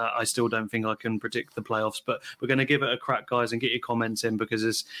 And I still don't think I can predict the playoffs, but we're going to give it a crack, guys, and get your comments in because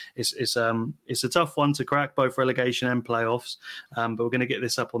it's a tough one to crack, both relegation and playoffs. But we're going to get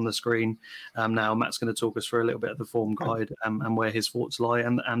this up on the screen now. Matt's going to talk us through a little bit of the form guide and where his thoughts lie,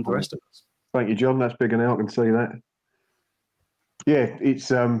 and the rest of us. Thank you, John. That's big enough. I can see that. Yeah,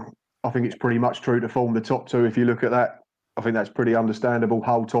 it's. I think it's pretty much true to form the top two. If you look at that, I think that's pretty understandable.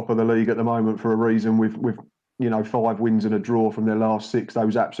 Whole top of the league at the moment for a reason. With 5 wins and a draw from their last 6,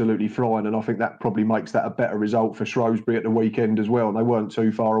 those absolutely flying, and I think that probably makes that a better result for Shrewsbury at the weekend as well. And they weren't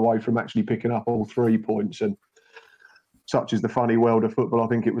too far away from actually picking up all 3 points. And such is the funny world of football. I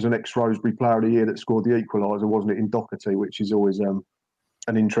think it was an ex-Shrewsbury Player of the Year that scored the equaliser, wasn't it, in Doherty, which is always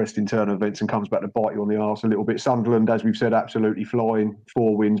an interesting turn of events and comes back to bite you on the arse a little bit. Sunderland, as we've said, absolutely flying.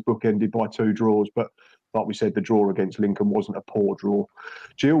 4 wins, bookended by 2 draws. But like we said, the draw against Lincoln wasn't a poor draw.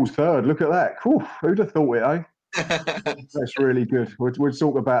 Gills third, look at that. Whew, who'd have thought it, eh? That's really good. We'll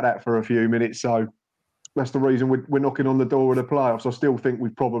talk about that for a few minutes. So that's the reason we're knocking on the door of the playoffs. I still think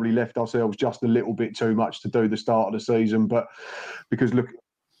we've probably left ourselves just a little bit too much to do the start of the season. But because look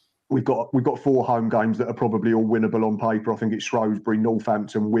we've got 4 home games that are probably all winnable on paper. I think it's Shrewsbury,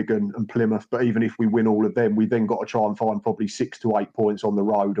 Northampton, Wigan and Plymouth. But even if we win all of them, we then got to try and find probably 6 to 8 points on the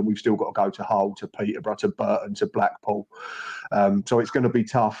road. And we've still got to go to Hull, to Peterborough, to Burton, to Blackpool. So it's going to be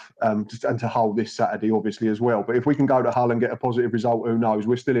tough, and to Hull this Saturday, obviously, as well. But if we can go to Hull and get a positive result, who knows?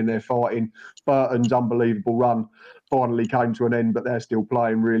 We're still in there fighting. Burton's unbelievable run finally came to an end, but they're still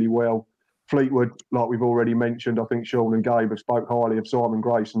playing really well. Fleetwood, like we've already mentioned, I think Sean and Gabe have spoke highly of Simon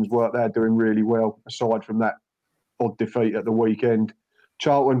Grayson's work. They're doing really well, aside from that odd defeat at the weekend.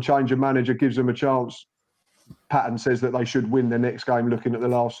 Charlton, change of manager gives them a chance. Patton says that they should win their next game, looking at the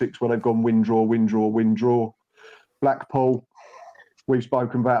last 6 where they've gone win, draw, win, draw, win, draw. Blackpool, we've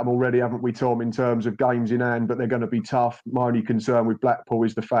spoken about them already, haven't we, Tom, in terms of games in hand, but they're going to be tough. My only concern with Blackpool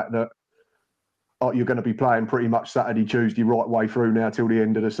is the fact that you're going to be playing pretty much Saturday, Tuesday, right way through now till the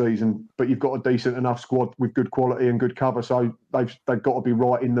end of the season. But you've got a decent enough squad with good quality and good cover, so they've got to be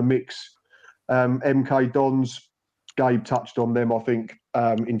right in the mix. MK Dons, Gabe touched on them. I think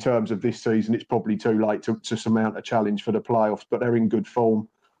in terms of this season, it's probably too late to surmount a challenge for the playoffs, but they're in good form.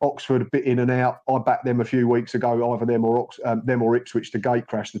 Oxford a bit in and out. I backed them a few weeks ago, either them or Ipswich to gate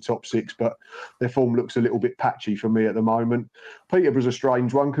crash the top 6, but their form looks a little bit patchy for me at the moment. Peterborough's a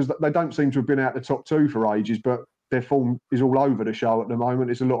strange one because they don't seem to have been out the top 2 for ages, but their form is all over the show at the moment.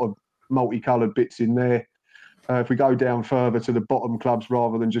 There's a lot of multicoloured bits in there. If we go down further to the bottom clubs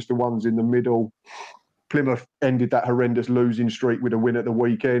rather than just the ones in the middle, Plymouth ended that horrendous losing streak with a win at the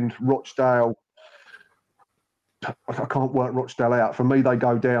weekend. Rochdale, I can't work Rochdale out. For me, they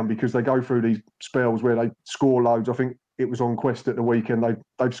go down because they go through these spells where they score loads. I think it was on Quest at the weekend.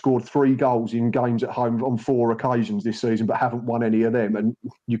 They've scored 3 goals in games at home on 4 occasions this season, but haven't won any of them. And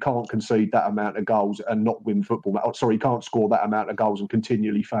you can't concede that amount of goals and not win football matches. Sorry, you can't score that amount of goals and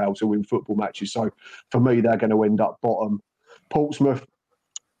continually fail to win football matches. So for me, they're going to end up bottom. Portsmouth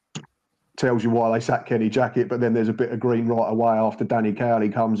tells you why they sacked Kenny Jackett, but then there's a bit of green right away after Danny Cowley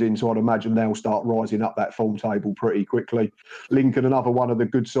comes in, so I'd imagine they'll start rising up that form table pretty quickly. Lincoln, another one of the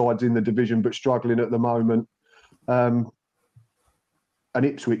good sides in the division, but struggling at the moment. And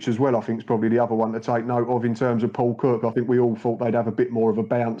Ipswich as well, I think, is probably the other one to take note of in terms of Paul Cook. I think we all thought they'd have a bit more of a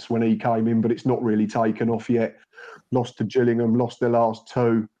bounce when he came in, but it's not really taken off yet. Lost to Gillingham, lost their last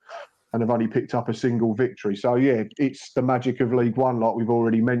 2. And have only picked up a single victory. So, yeah, it's the magic of League One, like we've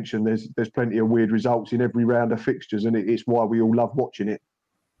already mentioned. There's plenty of weird results in every round of fixtures, and it's why we all love watching it.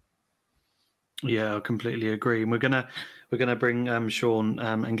 Yeah, I completely agree. And we're gonna bring Sean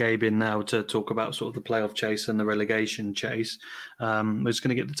and Gabe in now to talk about sort of the playoff chase and the relegation chase. We're just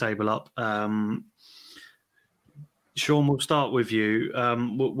going to get the table up. Sean, we'll start with you.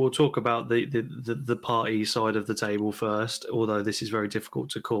 We'll talk about the party side of the table first, although this is very difficult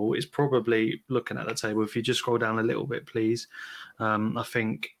to call. It's probably, looking at the table, if you just scroll down a little bit, please. I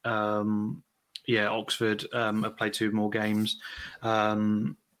think, Oxford have played 2 more games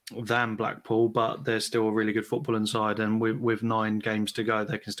than Blackpool, but they're still a really good footballing side, and with 9 games to go,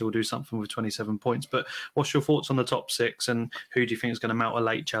 they can still do something with 27 points. But what's your thoughts on the top 6, and who do you think is going to mount a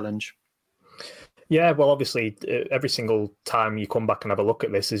late challenge? Yeah, well, obviously, every single time you come back and have a look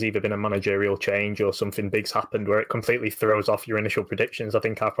at this, there's either been a managerial change or something big's happened where it completely throws off your initial predictions. I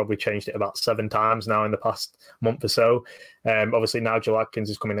think I've probably changed it about 7 times now in the past month or so. Obviously, Nigel Adkins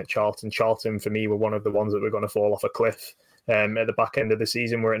is coming at Charlton. Charlton, for me, were one of the ones that were going to fall off a cliff at the back end of the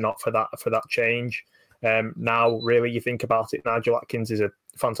season were it not for that change. Now, really, you think about it, Nigel Adkins is a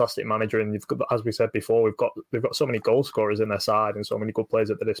fantastic manager, and you've got, as we said before, they've got so many goal scorers in their side and so many good players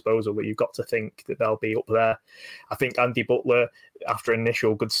at their disposal that you've got to think that they'll be up there. I think Andy Butler, after an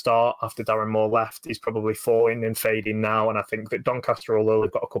initial good start, after Darren Moore left, is probably falling and fading now, and I think that Doncaster, although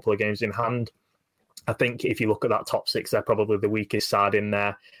they've got a couple of games in hand, I think if you look at that top 6, they're probably the weakest side in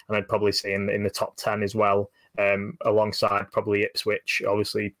there, and I'd probably say in the top 10 as well, alongside probably Ipswich.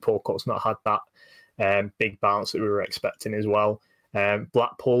 Obviously, Paul Cook's not had that big bounce that we were expecting as well.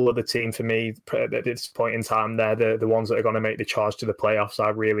 Blackpool are the team for me at this point in time. They're the ones that are going to make the charge to the playoffs. I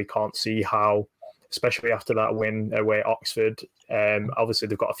really can't see how, especially after that win away at Oxford. Obviously,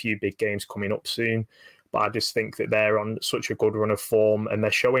 they've got a few big games coming up soon, but I just think that they're on such a good run of form, and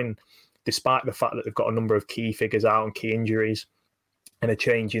they're showing, despite the fact that they've got a number of key figures out and key injuries and a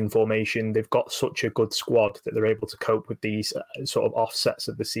change in formation, they've got such a good squad that they're able to cope with these sort of offsets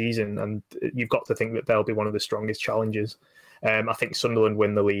of the season. And you've got to think that they'll be one of the strongest challengers. I think Sunderland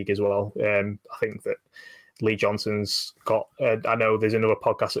win the league as well. I think that Lee Johnson's got, I know there's another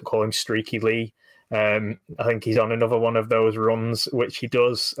podcast that call him Streaky Lee. I think he's on another one of those runs, which he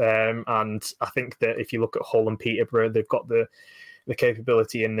does. And I think that if you look at Hull and Peterborough, they've got the the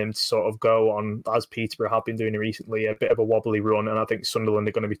capability in them to sort of go on, as Peterborough have been doing recently, a bit of a wobbly run, and I think Sunderland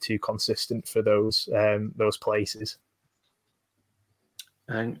are going to be too consistent for those places.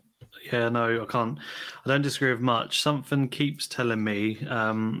 And yeah, no, I don't disagree with much. Something keeps telling me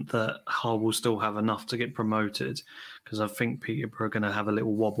that Hull will still have enough to get promoted, because I think Peterborough are going to have a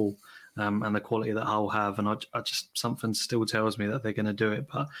little wobble. And the quality that Hull have, and I just, something still tells me that they're going to do it,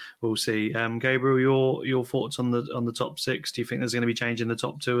 but we'll see. Gabriel, your thoughts on the top six? Do you think there's going to be change in the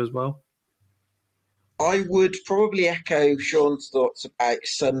top two as well? I would probably echo Sean's thoughts about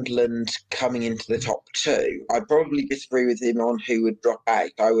Sunderland coming into the top two. I'd probably disagree with him on who would drop out.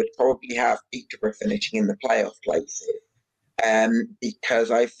 I would probably have Peterborough finishing in the playoff places, because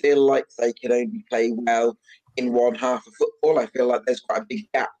I feel like they can only play well in one half of football. I feel like there's quite a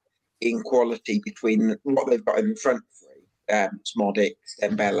big gap in quality between what they've got in the front three, Smodic,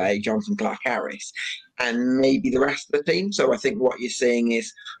 Dembele, Johnson, Clark-Harris, and maybe the rest of the team. So I think what you're seeing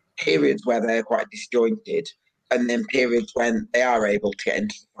is periods where they're quite disjointed, and then periods when they are able to get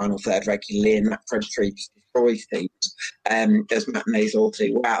into the final third regularly, and that front three just destroys teams, as Matt knows all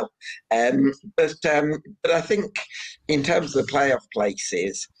too well. But I think in terms of the playoff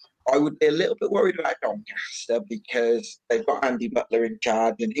places, I would be a little bit worried about Doncaster, because they've got Andy Butler in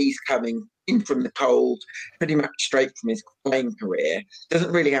charge, and he's coming in from the cold pretty much straight from his playing career.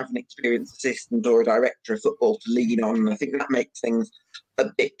 Doesn't really have an experienced assistant or a director of football to lean on, and I think that makes things a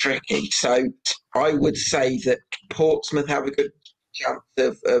bit tricky. So I would say that Portsmouth have a good chance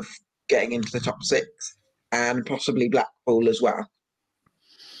of getting into the top six, and possibly Blackpool as well.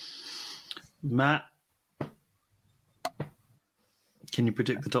 Matt, can you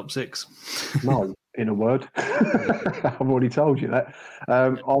predict the top six? No, in a word. I've already told you that.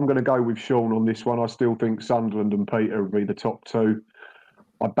 I'm going to go with Sean on this one. I still think Sunderland and Peter will be the top two.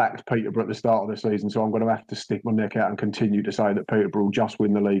 I backed Peterborough at the start of the season, so I'm going to have to stick my neck out and continue to say that Peterborough will just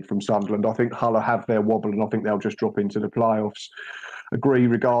win the league from Sunderland. I think Hull have their wobble, and I think they'll just drop into the playoffs. Agree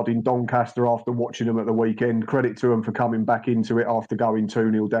regarding Doncaster after watching them at the weekend. Credit to them for coming back into it after going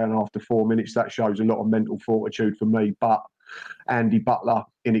 2-0 down after 4 minutes. That shows a lot of mental fortitude for me. But Andy Butler,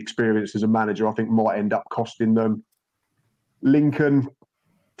 inexperienced as a manager, I think might end up costing them. Lincoln,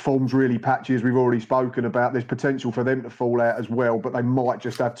 form's really patchy, as we've already spoken about. There's potential for them to fall out as well, but they might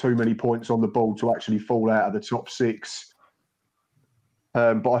just have too many points on the board to actually fall out of the top six.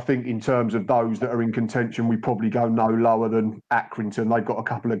 But I think in terms of those that are in contention, we probably go no lower than Accrington. They've got a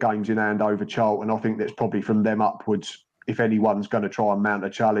couple of games in hand over Charlton. I think that's probably from them upwards, if anyone's going to try and mount a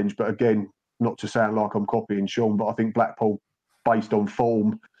challenge. But again, not to sound like I'm copying Sean, but I think Blackpool, based on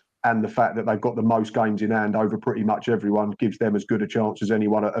form and the fact that they've got the most games in hand over pretty much everyone, gives them as good a chance as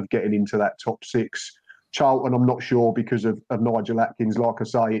anyone of getting into that top six. Charlton, I'm not sure because of Nigel Atkins. Like I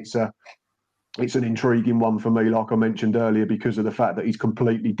say, it's an intriguing one for me, like I mentioned earlier, because of the fact that he's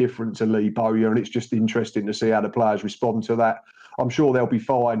completely different to Lee Bowyer, and it's just interesting to see how the players respond to that. I'm sure they'll be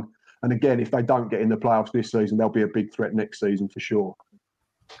fine. And again, if they don't get in the playoffs this season, they'll be a big threat next season for sure.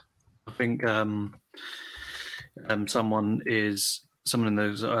 I think someone in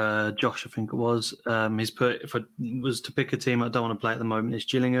those, Josh, I think it was, he's put, if I was to pick a team I don't want to play at the moment, it's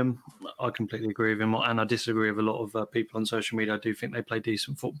Gillingham. I completely agree with him, and I disagree with a lot of people on social media. I do think they play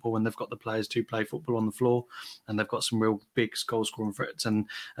decent football, and they've got the players to play football on the floor, and they've got some real big goal-scoring threats. And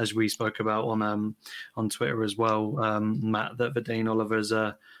as we spoke about on Twitter as well, Matt, that Dean Oliver's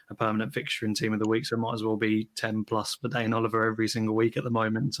a permanent fixture in Team of the Week, so it might as well be 10 plus for Dean Oliver every single week at the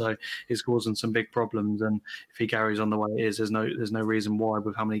moment. So he's causing some big problems, and if he carries on the way it is, there's no reason why,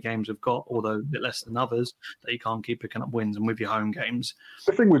 with how many games we've got, although a bit less than others, that you can't keep picking up wins. And with your home games,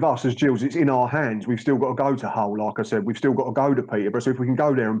 the thing with us as Gills, it's in our hands. We've still got to go to Hull, like I said. We've still got to go to Peterborough. So if we can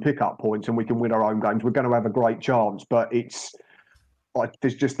go there and pick up points and we can win our own games, we're going to have a great chance. But it's like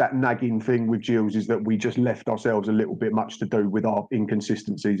there's just that nagging thing with Gills, is that we just left ourselves a little bit much to do with our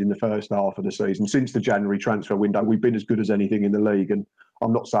inconsistencies in the first half of the season. Since the January transfer window, we've been as good as anything in the league, and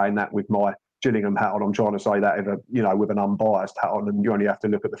I'm not saying that with my Gillingham hat on. I'm trying to say that with an unbiased hat on, and you only have to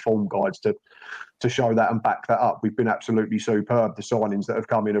look at the form guides to show that and back that up. We've been absolutely superb. The signings that have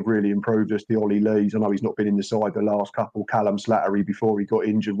come in have really improved us. The Ollie Lees, I know he's not been in the side the last couple. Callum Slattery before he got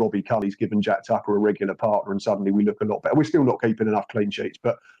injured. Robbie Cully's given Jack Tucker a regular partner, and suddenly we look a lot better. We're still not keeping enough clean sheets,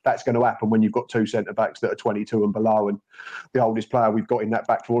 but that's going to happen when you've got two centre-backs that are 22 and below, and the oldest player we've got in that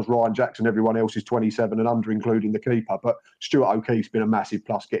back four is Ryan Jackson. Everyone else is 27 and under, including the keeper. But Stuart O'Keefe's been a massive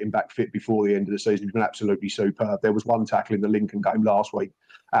plus getting back fit before the end of the season. He's been absolutely superb. There was one tackle in the Lincoln game last week,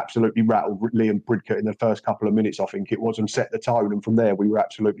 absolutely rattled Liam Bridcut in the first couple of minutes, I think it was, and set the tone. And from there, we were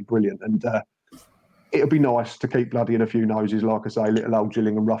absolutely brilliant. And it'll be nice to keep bloodying a few noses, like I say, little old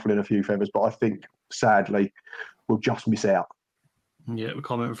Gillingham ruffling a few feathers. But I think, sadly, we'll just miss out. Yeah, a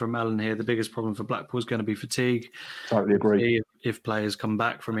comment from Alan here. The biggest problem for Blackpool is going to be fatigue. Totally agree. If players come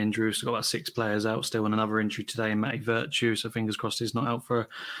back from injury, we've got about 6 players out still, and another injury today in Matty Virtue. So fingers crossed he's not out for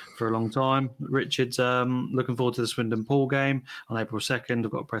a long time. Richard's looking forward to the Swindon Paul game on April 2nd.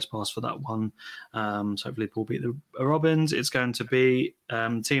 I've got a press pass for that one. So hopefully Paul beat the Robins. It's going to be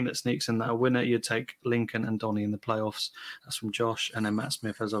team that sneaks in that a winner. You'd take Lincoln and Donny in the playoffs. That's from Josh. And then Matt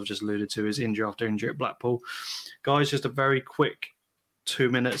Smith, as I've just alluded to, is injury after injury at Blackpool. Guys, just a very quick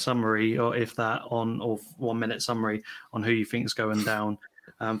 2-minute summary, or if that, or 1-minute summary on who you think is going down.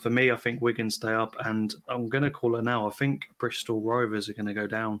 For me, I think Wigan stay up, and I'm going to call it now. I think Bristol Rovers are going to go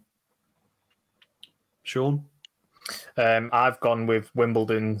down. Sean? I've gone with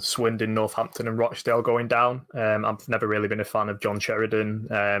Wimbledon, Swindon, Northampton and Rochdale going down. I've never really been a fan of John Sheridan,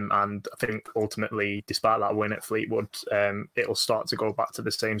 and I think ultimately, despite that win at Fleetwood, it'll start to go back to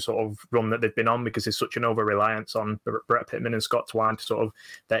the same sort of run that they've been on, because there's such an over-reliance on Brett Pitman and Scott Twine to sort of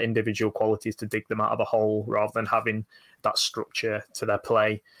their individual qualities to dig them out of a hole rather than having that structure to their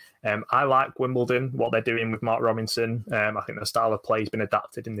play. I like Wimbledon, what they're doing with Mark Robinson. I think their style of play has been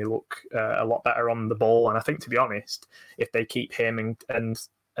adapted and they look a lot better on the ball. And I think, to be honest, if they keep him and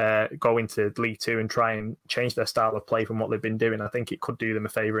go into League Two and try and change their style of play from what they've been doing, I think it could do them a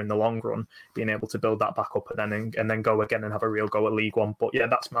favour in the long run, being able to build that back up and then go again and have a real go at League One. But yeah,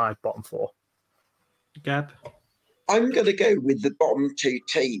 that's my bottom 4. Gab? I'm going to go with the bottom 2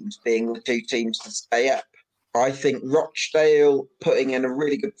 teams being the 2 teams to stay up. I think Rochdale putting in a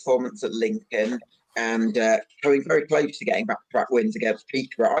really good performance at Lincoln and coming very close to getting back-to-back wins against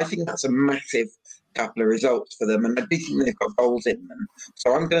Peterborough. I think that's a massive couple of results for them, and I do think they've got goals in them.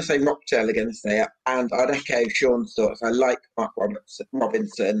 So I'm going to say Rochdale are going to stay up, and I'd echo Sean's thoughts. I like Mark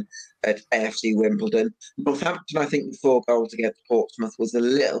Robinson at AFC Wimbledon. Northampton, I think the 4 goals against Portsmouth was a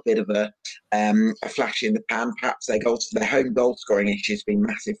little bit of a flash in the pan. Perhaps their home goal scoring issue has been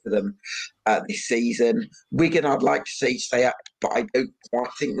massive for them this season. Wigan, I'd like to see stay up, but I don't quite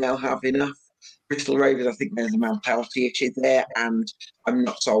think they'll have enough. Bristol Rovers, I think there's a mentality issue there, and I'm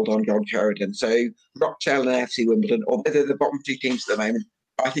not sold on John Sheridan. So Rochdale and AFC Wimbledon, although they're the bottom 2 teams at the moment,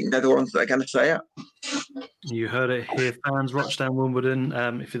 I think they're the ones that are going to stay up. You heard it here, fans. Rochdale, Wimbledon.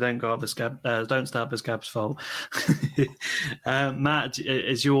 If you don't go up as don't stay up as Gab's fault. Matt,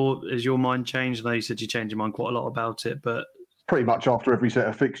 is your mind changed? I know you said you changed your mind quite a lot about it, but pretty much after every set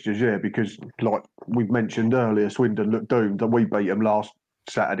of fixtures, yeah, because like we've mentioned earlier, Swindon looked doomed, and we beat them last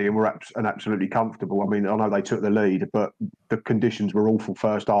Saturday and were absolutely comfortable. I mean, I know they took the lead, but the conditions were awful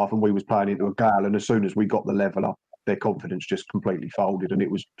first half, and we was playing into a gale. And as soon as we got the level up, their confidence just completely folded, and it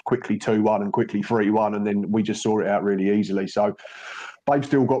was quickly 2-1 and quickly 3-1, and then we just saw it out really easily. So they've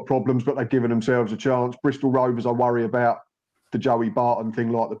still got problems, but they've given themselves a chance. Bristol Rovers, I worry about the Joey Barton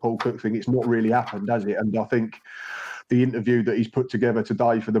thing, like the Paul Cook thing. It's not really happened, has it? And I think the interview that he's put together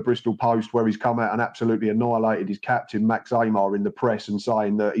today for the Bristol Post, where he's come out and absolutely annihilated his captain, Max Amar, in the press, and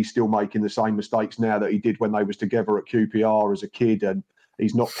saying that he's still making the same mistakes now that he did when they was together at QPR as a kid, and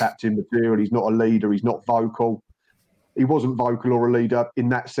he's not captain material, he's not a leader, he's not vocal. He wasn't vocal or a leader in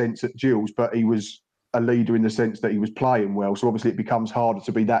that sense at Gills, but he was a leader in the sense that he was playing well. So obviously it becomes harder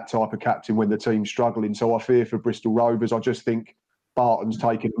to be that type of captain when the team's struggling. So I fear for Bristol Rovers. I just think Barton's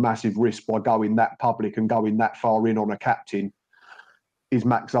taking a massive risk by going that public and going that far in on a captain. Is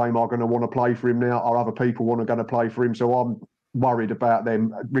Max Amar going to want to play for him now? Are other people going to play for him? So I'm worried about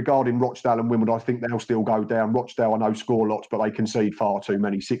them. Regarding Rochdale and Wimbledon, I think they'll still go down. Rochdale, I know, score lots, but they concede far too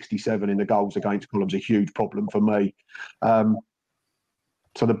many. 67 in the goals against Fulham's a huge problem for me.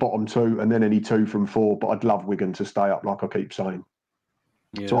 So the bottom 2 and then any 2 from 4, but I'd love Wigan to stay up, like I keep saying.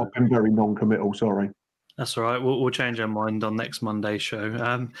 Yeah. So I've been very non-committal, sorry. That's all right. We'll change our mind on next Monday's show.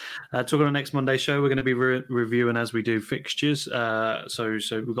 Talking on next Monday's show, we're going to be reviewing as we do fixtures. So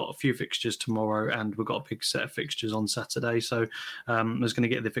we've got a few fixtures tomorrow, and we've got a big set of fixtures on Saturday. So I'm just going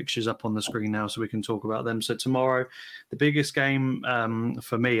to get the fixtures up on the screen now so we can talk about them. So tomorrow, the biggest game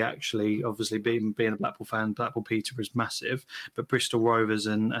for me, actually, obviously being a Blackpool fan, Blackpool Peterborough is massive, but Bristol Rovers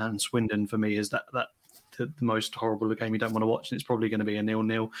and Swindon for me is that the most horrible game you don't want to watch, and it's probably going to be a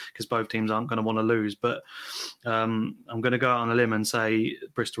 0-0 because both teams aren't going to want to lose. But I'm going to go out on a limb and say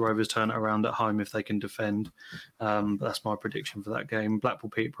Bristol Rovers turn it around at home if they can defend. But that's my prediction for that game.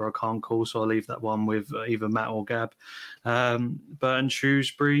 Blackpool Peterborough I can't call, so I'll leave that one with either Matt or Gab. Burton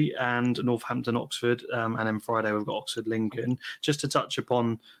Shrewsbury and Northampton Oxford, and then Friday we've got Oxford Lincoln. Just to touch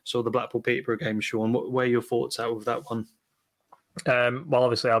upon sort of the Blackpool Peterborough game, Sean, where are your thoughts out with that one? Well,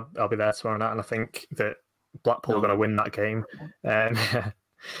 obviously I'll be there tomorrow night, and I think that Blackpool are going to win that game. I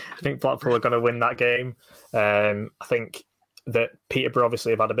think Blackpool are going to win that game. I think that Peterborough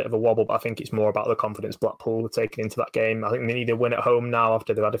obviously have had a bit of a wobble, but I think it's more about the confidence Blackpool are taking into that game. I think they need to win at home now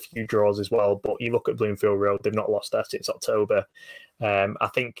after they've had a few draws as well. But you look at Bloomfield Road, they've not lost there since October. I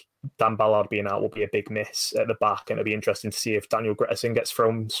think Dan Ballard being out will be a big miss at the back, and it'll be interesting to see if Daniel Gretterson gets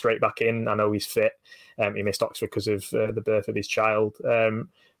thrown straight back in. I know he's fit. He missed Oxford because of the birth of his child.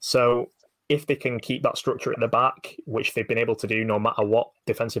 So if they can keep that structure at the back, which they've been able to do no matter what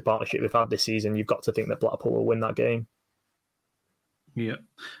defensive partnership they've had this season, you've got to think that Blackpool will win that game. Yeah.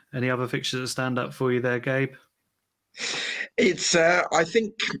 Any other fixtures that stand up for you there, Gabe? It's. I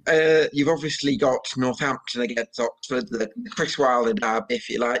think you've obviously got Northampton against Oxford, the Chris Wilder derby, if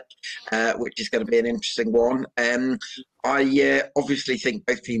you like, which is going to be an interesting one. I obviously think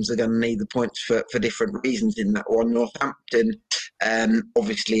both teams are going to need the points for different reasons in that one. Northampton,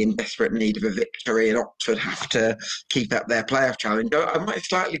 obviously in desperate need of a victory, and Oxford have to keep up their playoff challenge. I might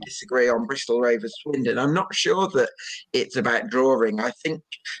slightly disagree on Bristol Rovers Swindon. I'm not sure that it's about drawing. I think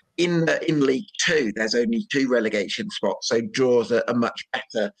in League Two, there's only 2 relegation spots, so draws are much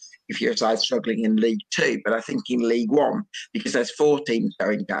better if you're a side struggling in League Two. But I think in League One, because there's 4 teams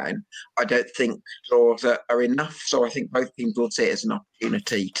going down, I don't think draws are enough. So I think both teams will see it as an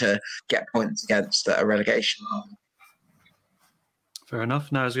opportunity to get points against a relegation. Fair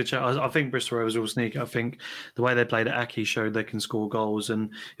enough. No, it's a good chat. I think Bristol Rovers will sneak. I think the way they played at Aki showed they can score goals, and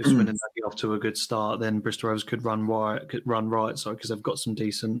if Swindon get off to a good start, then Bristol Rovers could run right. Because they've got some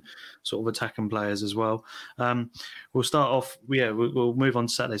decent sort of attacking players as well. We'll start off. Yeah, we'll move on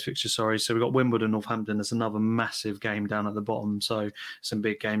to Saturday's fixture. Sorry. So we've got Wimbledon, Northampton. There's another massive game down at the bottom. So some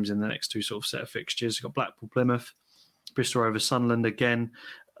big games in the next 2 sort of set of fixtures. You've got Blackpool, Plymouth, Bristol Rovers, Sunderland again.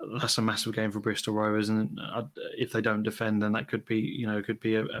 That's a massive game for Bristol Rovers, and if they don't defend, then that could be,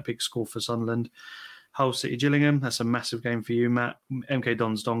 a big score for Sunderland. Hull City, Gillingham, that's a massive game for you, Matt. MK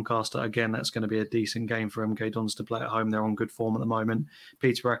Dons, Doncaster, again, that's going to be a decent game for MK Dons to play at home. They're on good form at the moment.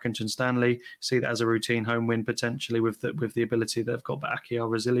 Peterborough, Accrington Stanley, see that as a routine home win potentially with the ability they've got, but Aki are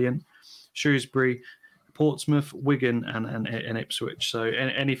resilient. Shrewsbury, Portsmouth, Wigan, and Ipswich. So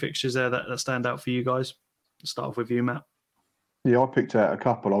any fixtures there that stand out for you guys? Let's start off with you, Matt. Yeah, I picked out a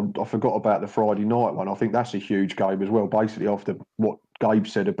couple. I forgot about the Friday night one. I think that's a huge game as well. Basically, after what Gabe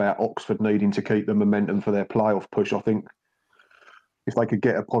said about Oxford needing to keep the momentum for their playoff push, I think if they could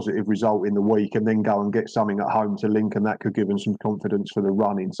get a positive result in the week and then go and get something at home to Lincoln, that could give them some confidence for the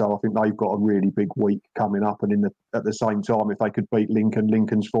running. So I think they've got a really big week coming up. And at the same time, if they could beat Lincoln,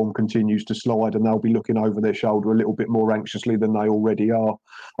 Lincoln's form continues to slide and they'll be looking over their shoulder a little bit more anxiously than they already are.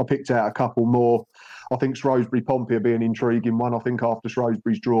 I picked out a couple more. I think Shrewsbury-Pompey will be an intriguing one. I think after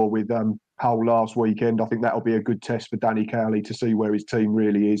Shrewsbury's draw with Hull last weekend, I think that'll be a good test for Danny Cowley to see where his team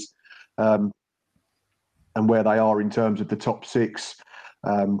really is. And where they are in terms of the top 6.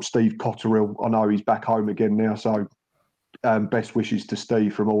 Steve Cotterill, I know he's back home again now, so best wishes to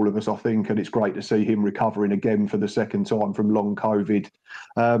Steve from all of us, I think, and it's great to see him recovering again for the second time from long COVID.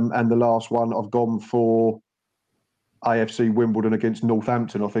 And the last one, I've gone for AFC Wimbledon against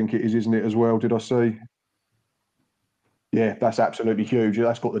Northampton, I think it is, isn't it, as well? Did I see? Yeah, that's absolutely huge.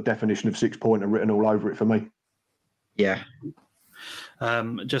 That's got the definition of 6-pointer written all over it for me. Yeah.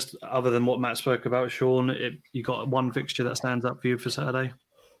 Just other than what Matt spoke about, Sean, you got one fixture that stands up for you for Saturday?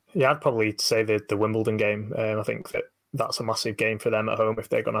 Yeah, I'd probably say the Wimbledon game. I think that's a massive game for them at home if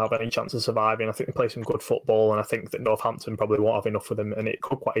they're going to have any chance of surviving. I think they play some good football, and I think that Northampton probably won't have enough for them, and it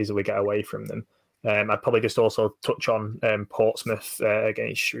could quite easily get away from them. I'd probably just also touch on Portsmouth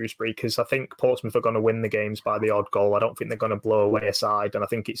against Shrewsbury, because I think Portsmouth are going to win the games by the odd goal. I don't think they're going to blow away a side, and I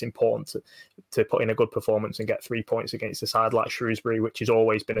think it's important to put in a good performance and get 3 points against a side like Shrewsbury, which has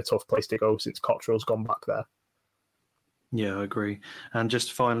always been a tough place to go since Cotterill's gone back there. Yeah, I agree. And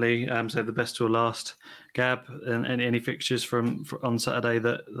just finally, so the best till last, Gab, and any fixtures from on Saturday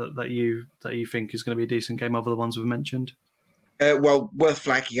that you think is going to be a decent game other than the ones we've mentioned? Well, worth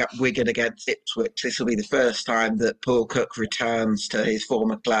flagging up Wigan against Ipswich. This will be the first time that Paul Cook returns to his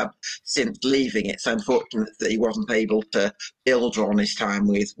former club since leaving. It's unfortunate that he wasn't able to build on his time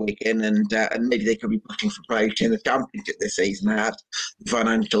with Wigan, and maybe they could be pushing for promotion in the Championship this season had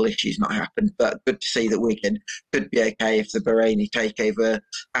financial issues not happened. But good to see that Wigan could be okay if the Bahraini takeover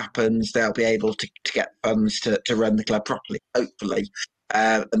happens. They'll be able to get funds to run the club properly, hopefully.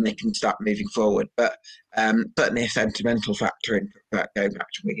 And they can start moving forward. But certainly a sentimental factor in going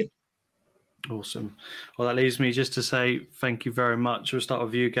back to Wigan. Awesome. Well, that leaves me just to say thank you very much. We'll start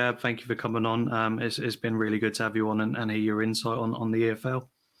with you, Gab. Thank you for coming on. It's been really good to have you on and hear your insight on the EFL.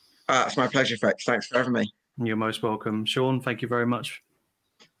 It's my pleasure, Fetch. Thanks for having me. You're most welcome. Sean, thank you very much.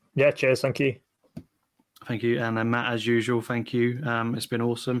 Yeah, cheers. Thank you. Thank you. And then Matt, as usual, thank you. It's been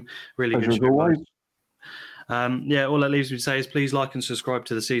awesome. Really Pleasure good show. All that leaves me to say is please like and subscribe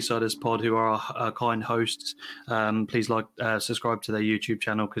to the Seasiders Pod, who are our kind hosts. Please subscribe to their YouTube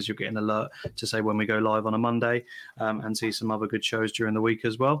channel, because you'll get an alert to say when we go live on a Monday, and see some other good shows during the week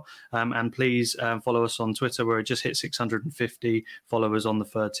as well. And please follow us on Twitter, where it just hit 650 followers on the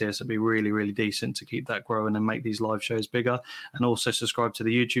third tier. So it'd be really, really decent to keep that growing and make these live shows bigger. And also subscribe to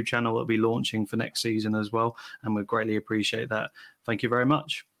the YouTube channel that will be launching for next season as well. And we'd greatly appreciate that. Thank you very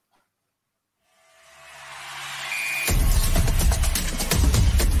much.